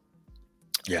time,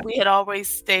 Yeah. we had always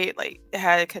stayed like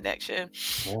had a connection,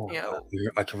 Oh, you know.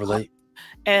 I can relate.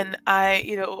 And I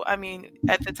mean,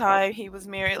 at the time he was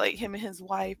married, like him and his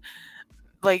wife,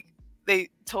 like they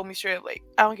told me straight up, like,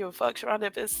 I don't give a fuck, Sharonda,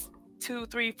 if it's 2,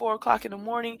 3, 4 o'clock in the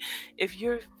morning, if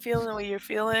you're feeling what you're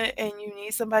feeling and you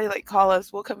need somebody, like call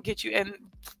us, we'll come get you. And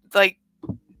like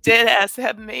dead ass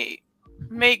have made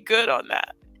good on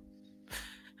that.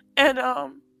 And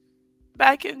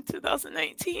back in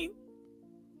 2019,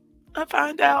 I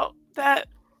found out that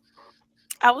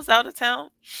I was out of town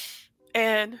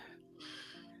and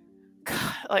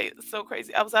God, like so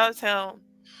crazy. I was out of town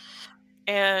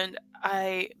and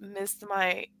I missed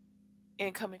my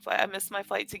incoming flight. I missed my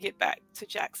flight to get back to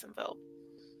Jacksonville.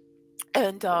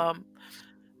 And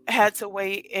had to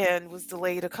wait and was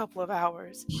delayed a couple of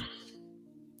hours.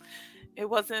 It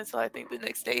wasn't until I think the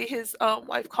next day his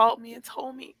wife called me and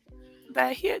told me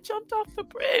that he had jumped off the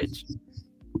bridge.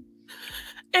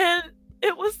 And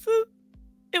it was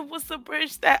the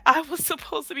bridge that I was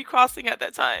supposed to be crossing at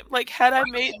that time. Like had I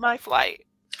made my flight,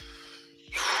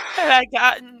 had I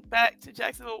gotten back to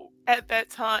Jacksonville at that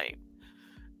time,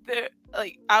 there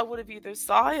like I would have either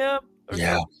saw him or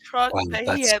Yeah. some truck Wow. that he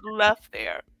That's had left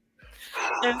there.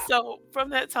 And so from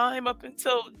that time up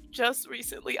until just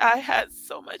recently, I had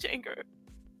so much anger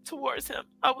towards him.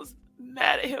 I was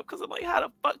mad at him because I'm like, how the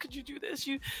fuck could you do this?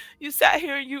 You sat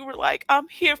here and you were like, I'm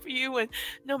here for you, and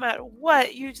no matter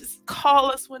what, you just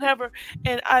call us whenever.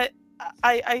 And I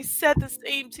said the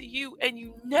same to you, and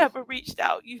you never reached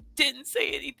out. You didn't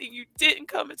say anything. You didn't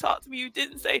come and talk to me. You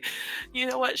didn't say, you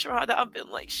know what, Sharonda, I'm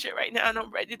feeling like shit right now, and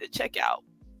I'm ready to check out.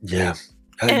 yeah.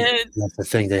 And That's the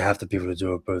thing. They have to be able to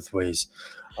do it both ways.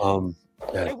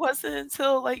 Yeah. it wasn't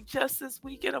until like just this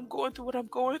weekend I'm going through what I'm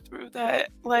going through that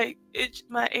like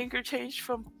my anger changed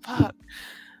from fuck.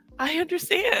 I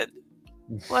understand.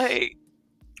 Like,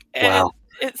 and Wow.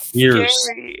 it's Years.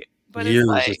 scary, but it's Years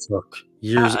like it took.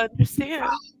 Years. I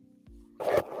understand.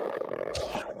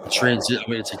 Transit.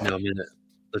 Wait, take now a minute.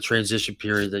 The transition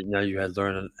period that now you had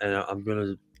learned, and I'm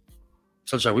gonna.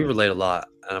 Sunshine, we relate a lot,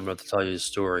 and I'm going to tell you a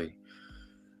story.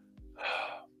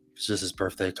 It was just his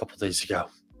birthday a couple days ago.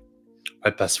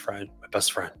 My best friend, my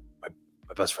best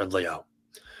friend Leo.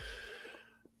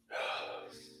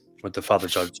 Went to Father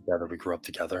Judge together. We grew up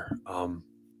together.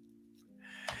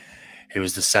 He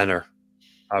was the center.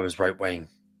 I was right wing.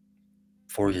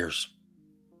 4 years.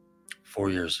 4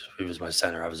 years. He was my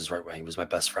center. I was his right wing. He was my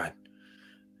best friend.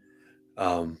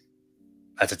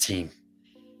 As a team,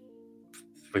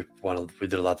 we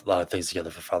did a lot of things together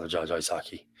for Father Judge Ice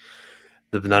Hockey.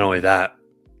 But not only that,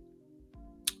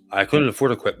 I couldn't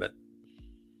afford equipment.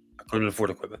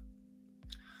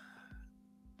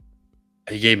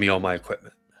 He gave me all my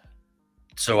equipment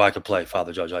so I could play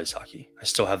Father Judge Ice Hockey. I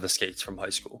still have the skates from high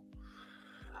school.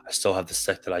 I still have the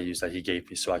stick that I used that he gave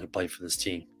me so I could play for this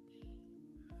team.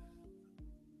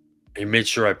 He made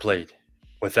sure I played.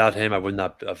 Without him,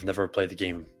 I've never played the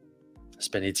game. I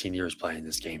spent 18 years playing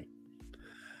this game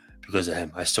because of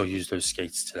him. I still use those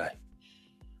skates today.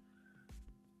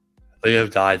 Leo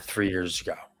died 3 years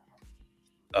ago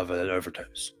of an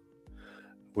overdose.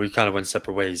 We kind of went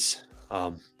separate ways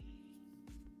after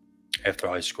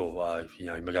high school. He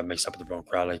got mixed up with the wrong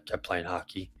crowd. I kept playing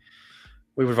hockey.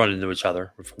 We would run into each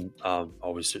other.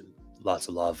 Always lots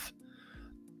of love.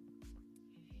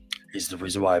 He's the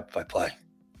reason why I play.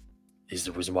 He's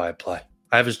the reason why I play.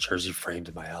 I have his jersey framed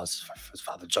in my house, his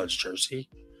Father Judge jersey.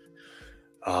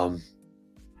 I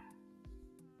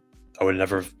would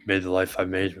never have made the life I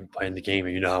made playing the game,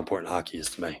 and you know how important hockey is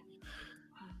to me.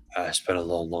 I spent a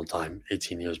long, long time,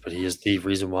 18 years, but he is the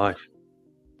reason why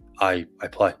I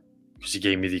play, because he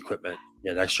gave me the equipment. He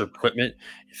had extra equipment,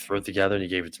 he threw it together, and he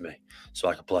gave it to me so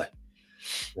I could play.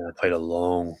 And I played a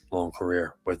long, long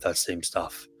career with that same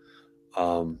stuff.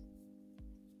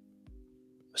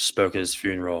 Spoke at his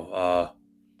funeral.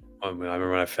 I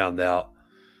remember when I found out.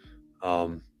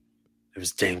 He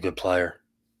was a damn good player.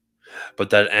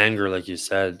 But that anger, like you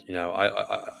said,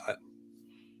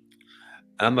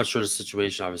 I'm not sure the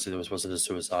situation. Obviously, this wasn't a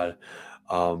suicide.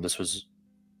 This was.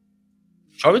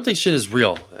 I would think shit is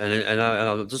real, and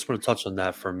I just want to touch on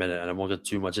that for a minute, and I won't get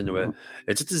too much into it.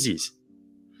 It's a disease.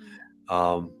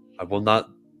 I will not.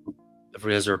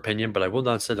 Everybody has their opinion, but I will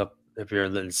not sit up here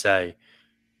and say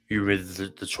you made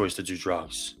the choice to do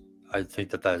drugs. I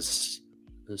think that is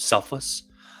selfless.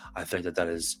 I think that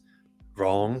is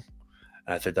wrong,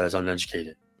 and I think that is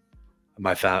uneducated.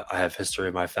 I have history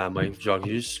in my family of drug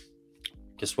use.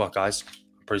 Guess what, guys?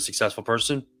 I'm a pretty successful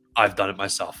person. I've done it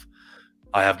myself.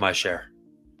 I have my share.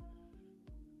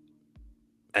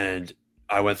 And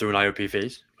I went through an IOP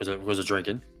phase because of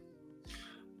drinking,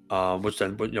 which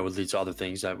then would lead to other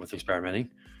things with experimenting.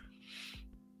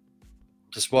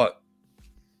 Guess what?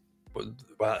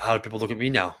 How do people look at me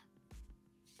now?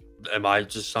 Am I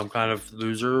just some kind of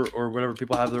loser or whatever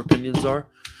people have their opinions are?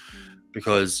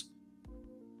 Because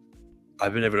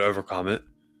I've been able to overcome it,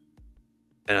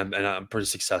 and I'm pretty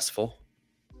successful.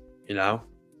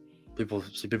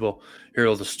 People hear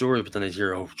all the stories, but then they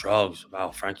hear, oh, drugs. Wow,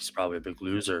 Frankie's probably a big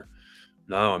loser.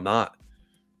 No, I'm not.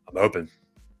 I'm open.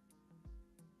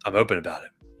 I'm open about it.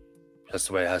 That's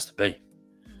the way it has to be.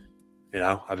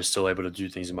 I was still able to do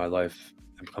things in my life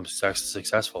and become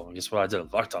successful. And guess what? I did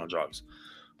a ton of drugs.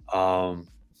 Some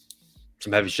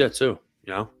heavy shit too.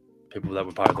 People that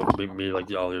would probably look at me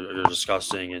like, oh, you're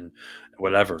disgusting and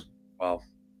whatever. Well,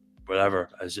 whatever.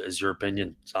 As your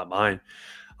opinion, it's not mine.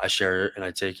 I share it and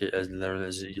I take it as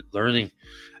learning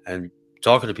and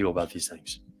talking to people about these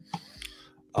things.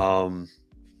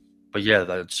 But yeah,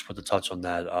 I just want to touch on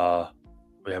that.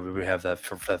 We have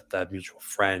that mutual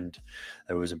friend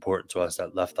that was important to us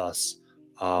that left us.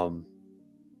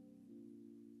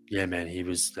 Yeah, man, he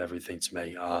was everything to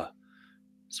me.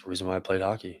 It's the reason why I played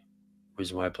hockey.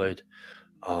 Reason why I played.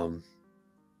 What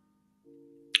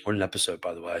an episode,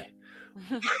 by the way.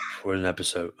 What an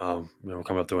episode. We're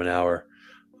coming up to an hour.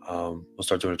 We'll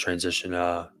start doing a transition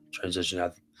out.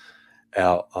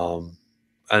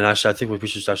 And actually, I think we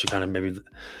should actually kind of maybe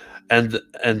end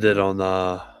it on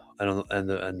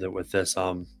end it with this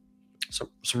some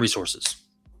resources.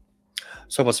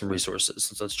 So about some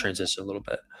resources. Let's transition a little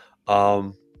bit.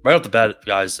 Right off the bat,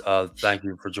 guys, thank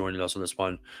you for joining us on this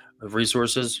one.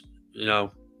 Resources,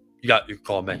 you can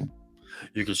call me.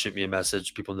 You can shoot me a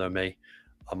message. People know me.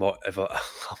 I'm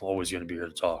always going to be here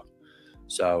to talk.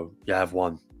 So you have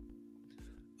one.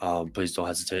 Please don't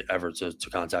hesitate ever to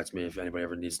contact me if anybody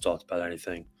ever needs to talk about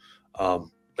anything.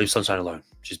 Leave Sunshine alone.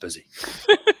 She's busy.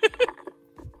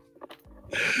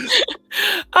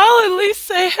 I'll at least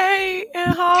say hey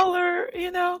and holler.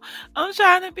 I'm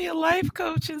trying to be a life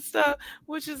coach and stuff,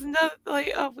 which is another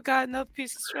another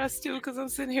piece of stress too, because I'm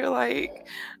sitting here like,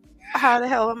 how the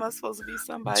hell am I supposed to be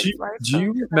somebody's life coach? Do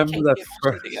you remember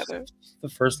the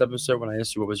first episode when I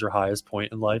asked you what was your highest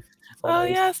point in life? Oh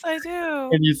yes, I do.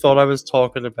 And you thought I was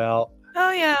talking about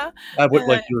yeah,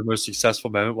 what your most successful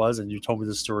moment was, and you told me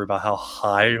the story about how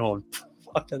high on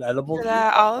fucking edibles. Did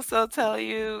I also tell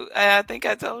you? I think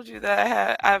I told you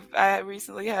that I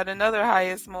recently had another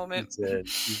highest moment. You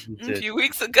did. A few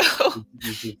weeks ago.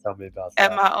 You did tell me about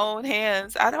that. At my own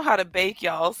hands. I know how to bake,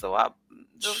 y'all. So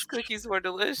those cookies were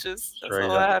delicious. That's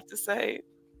all I have to say.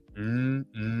 Good.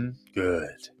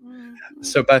 Mm-hmm.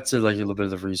 So back to like a little bit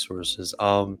of the resources.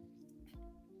 I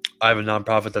have a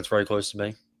nonprofit that's very close to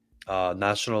me.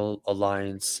 National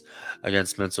Alliance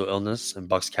Against Mental Illness in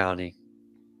Bucks County.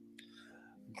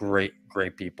 Great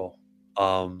people.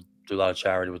 Do a lot of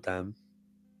charity with them.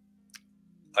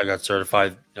 I got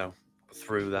certified,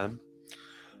 through them.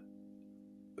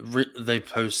 They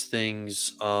post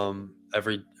things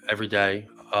every day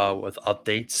with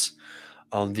updates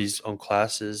on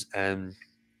classes, and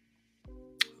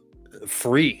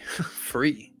free.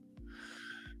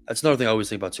 That's another thing I always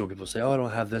think about too. When people say, "Oh, I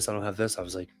don't have this. I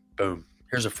was like, boom,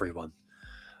 here's a free one.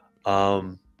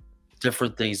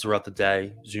 Different things throughout the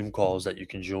day, Zoom calls that you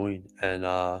can join and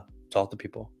talk to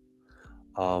people.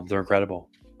 They're incredible.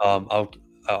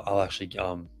 I'll actually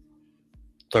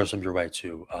throw some your way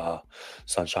too,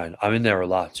 Sunshine. I'm in there a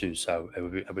lot too, so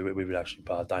we would actually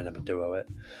dynamic duo it.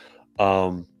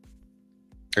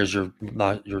 Here's your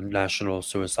national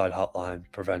suicide hotline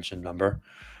prevention number.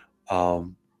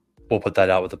 We'll put that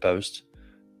out with the post.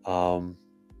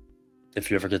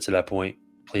 If you ever get to that point,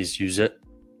 please use it.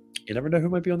 You never know who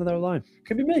might be on the other line.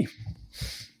 Could be me.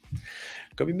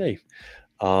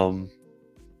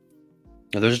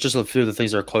 There's just a few of the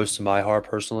things that are close to my heart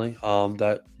personally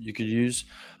that you could use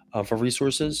for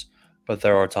resources, but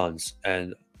there are tons,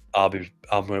 and we're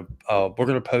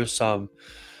gonna post some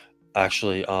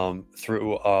actually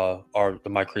through the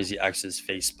My Crazy Exes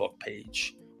Facebook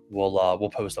page. We'll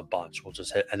post a bunch. We'll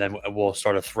just hit, and then we'll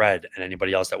start a thread, and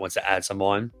anybody else that wants to add some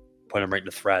on, put them right in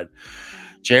the thread.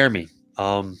 Jeremy,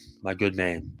 my good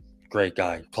man, great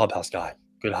guy, clubhouse guy,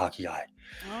 good hockey guy.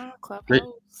 Clubhouse.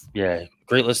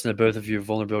 Great listening to both of you.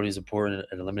 Vulnerability is important.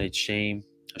 It eliminates shame.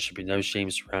 There should be no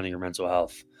shame surrounding your mental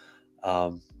health.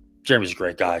 Jeremy's a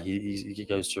great guy. He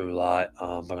goes through a lot.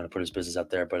 I'm not going to put his business out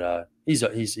there, but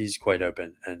he's quite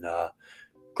open and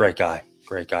great guy.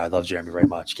 I love Jeremy very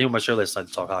much. Came on my show last night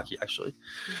to talk hockey, actually.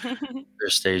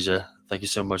 There's Stasia. Thank you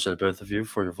so much to both of you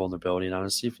for your vulnerability and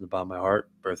honesty from the bottom of my heart.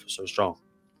 Both were so strong.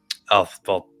 Oh,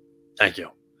 well, thank you.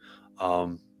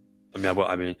 I'm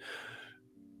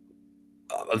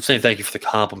saying thank you for the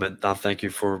compliment, not thank you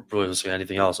for really saying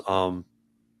anything else.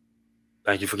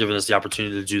 Thank you for giving us the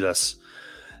opportunity to do this.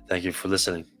 Thank you for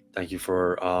listening. Thank you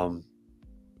for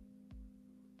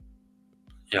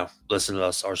listen to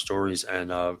us, our stories, and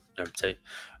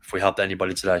if we helped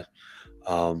anybody today,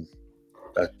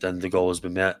 then the goal has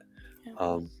been met.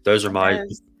 Those are my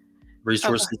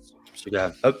resources. So go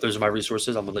ahead. Those are my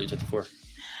resources. I'm gonna let you take the floor.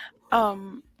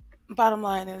 Bottom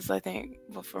line is, I think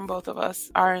from both of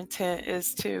us, our intent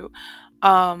is to,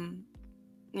 offer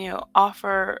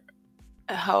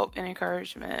help and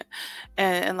encouragement,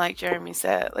 and like Jeremy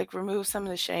said, like remove some of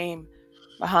the shame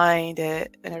behind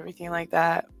it and everything like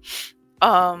that.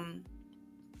 And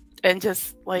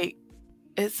just like,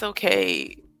 it's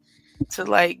okay to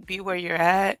like be where you're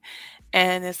at,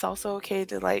 and it's also okay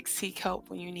to like seek help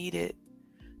when you need it,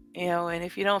 and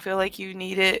if you don't feel like you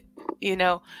need it,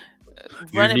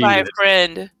 run it by a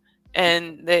friend,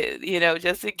 and they,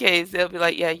 just in case, they'll be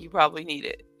like, yeah, you probably need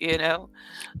it,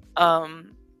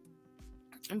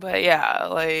 but yeah,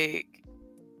 like,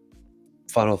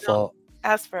 final thought,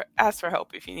 ask for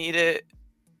help if you need it,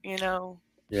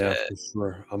 Yeah, for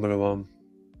sure. I'm gonna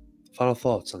final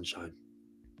thought, Sunshine.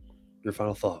 Your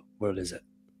final thought. What is it?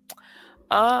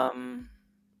 Um,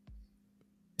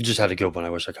 You just had a good one. I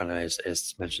wish I kind of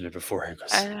mentioned it beforehand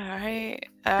because all right,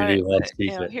 you knew how to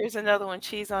speak it. here's another one: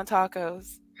 cheese on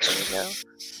tacos. There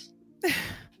you go.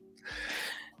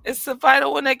 It's the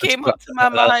final one that came up to my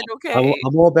mind. Okay.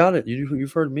 I'm all about it.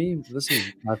 You've heard me.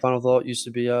 Listen, my final thought used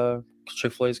to be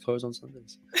Chick-fil-A's closed on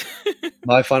Sundays.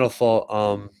 My final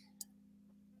thought,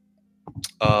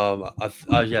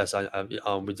 yes,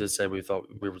 we did say we thought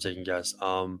we were taking guests.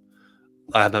 I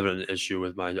have having an issue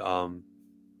with my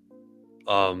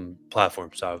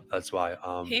platform, so that's why.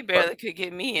 He But barely could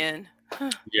get me in.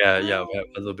 yeah, we have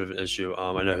a little bit of an issue.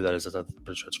 I know who that is. I'm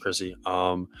pretty sure it's Chrissy.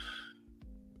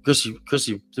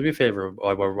 Chrissy, do me a favor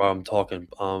while I'm talking.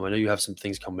 I know you have some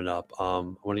things coming up.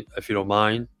 If you don't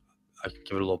mind, I can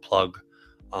give it a little plug.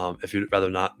 If you'd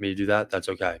rather not me do that, that's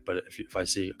okay. But if I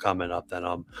see a comment up, then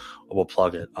I will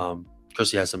plug it.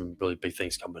 Chrissy has some really big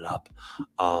things coming up,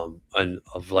 and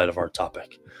of light of our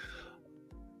topic.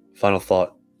 Final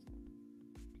thought.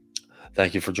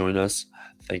 Thank you for joining us.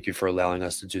 Thank you for allowing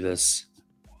us to do this.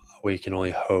 We can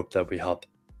only hope that we help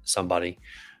somebody.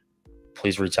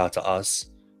 Please reach out to us.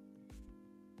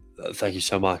 Thank you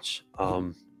so much.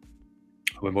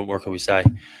 What more can we say?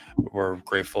 We're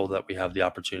grateful that we have the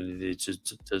opportunity to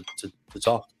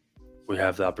talk. We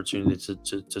have the opportunity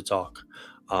to talk.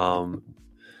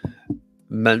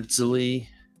 Mentally,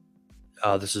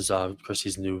 this is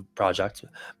Chrissy's new project.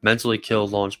 Mentally Kill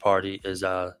launch party is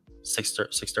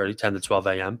 6:30, 10 to 12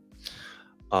 a.m.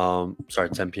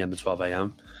 10 p.m. to 12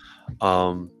 a.m.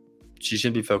 She's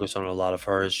going to be focused on a lot of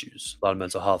her issues, a lot of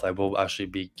mental health. I will actually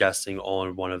be guesting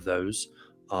on one of those.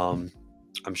 I'm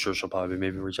sure she'll probably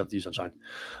maybe reach out to you, Sunshine.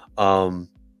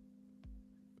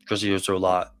 Chrissy goes through a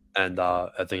lot, and I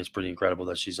think it's pretty incredible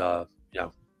that she's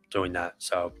doing that.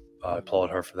 So I applaud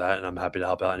her for that, and I'm happy to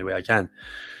help out any way I can.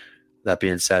 That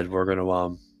being said, we're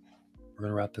gonna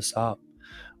wrap this up.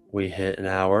 We hit an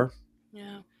hour.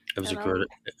 Yeah. It was My incredible.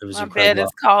 bed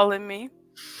is calling me.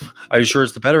 Are you sure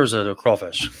it's the bed or is it a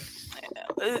crawfish?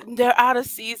 They're out of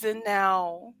season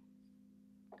now.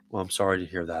 Well, I'm sorry to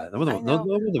hear that. No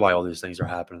wonder why all these things are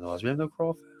happening to us. We have no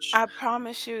crawfish. I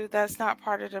promise you, that's not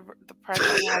part of the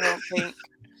present. I don't think.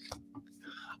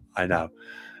 I know.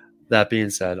 That being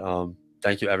said,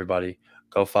 thank you everybody.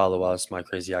 Go follow us. My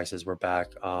Crazy Exes, we're back.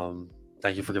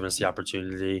 Thank you for giving us the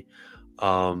opportunity.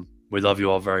 We love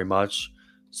you all very much.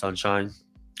 Sunshine,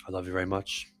 I love you very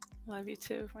much. Love you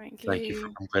too, Frankie. Thank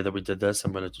you. I'm glad that we did this.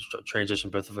 I'm going to transition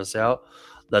both of us out,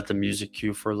 let the music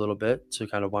cue for a little bit to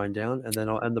kind of wind down, and then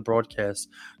I'll end the broadcast.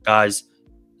 Guys,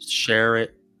 share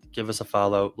it. Give us a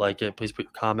follow. Like it. Please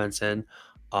put comments in.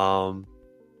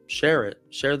 Share it.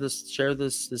 Share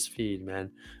this feed,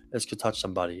 man. This could touch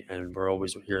somebody, and we're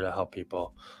always here to help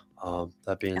people.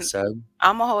 That being said,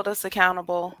 I'm going to hold us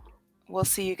accountable. We'll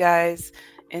see you guys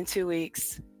in 2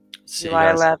 weeks. July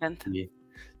 11th.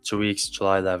 2 weeks,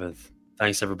 July 11th.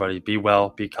 Thanks, everybody. Be well,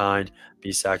 be kind,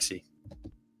 be sexy.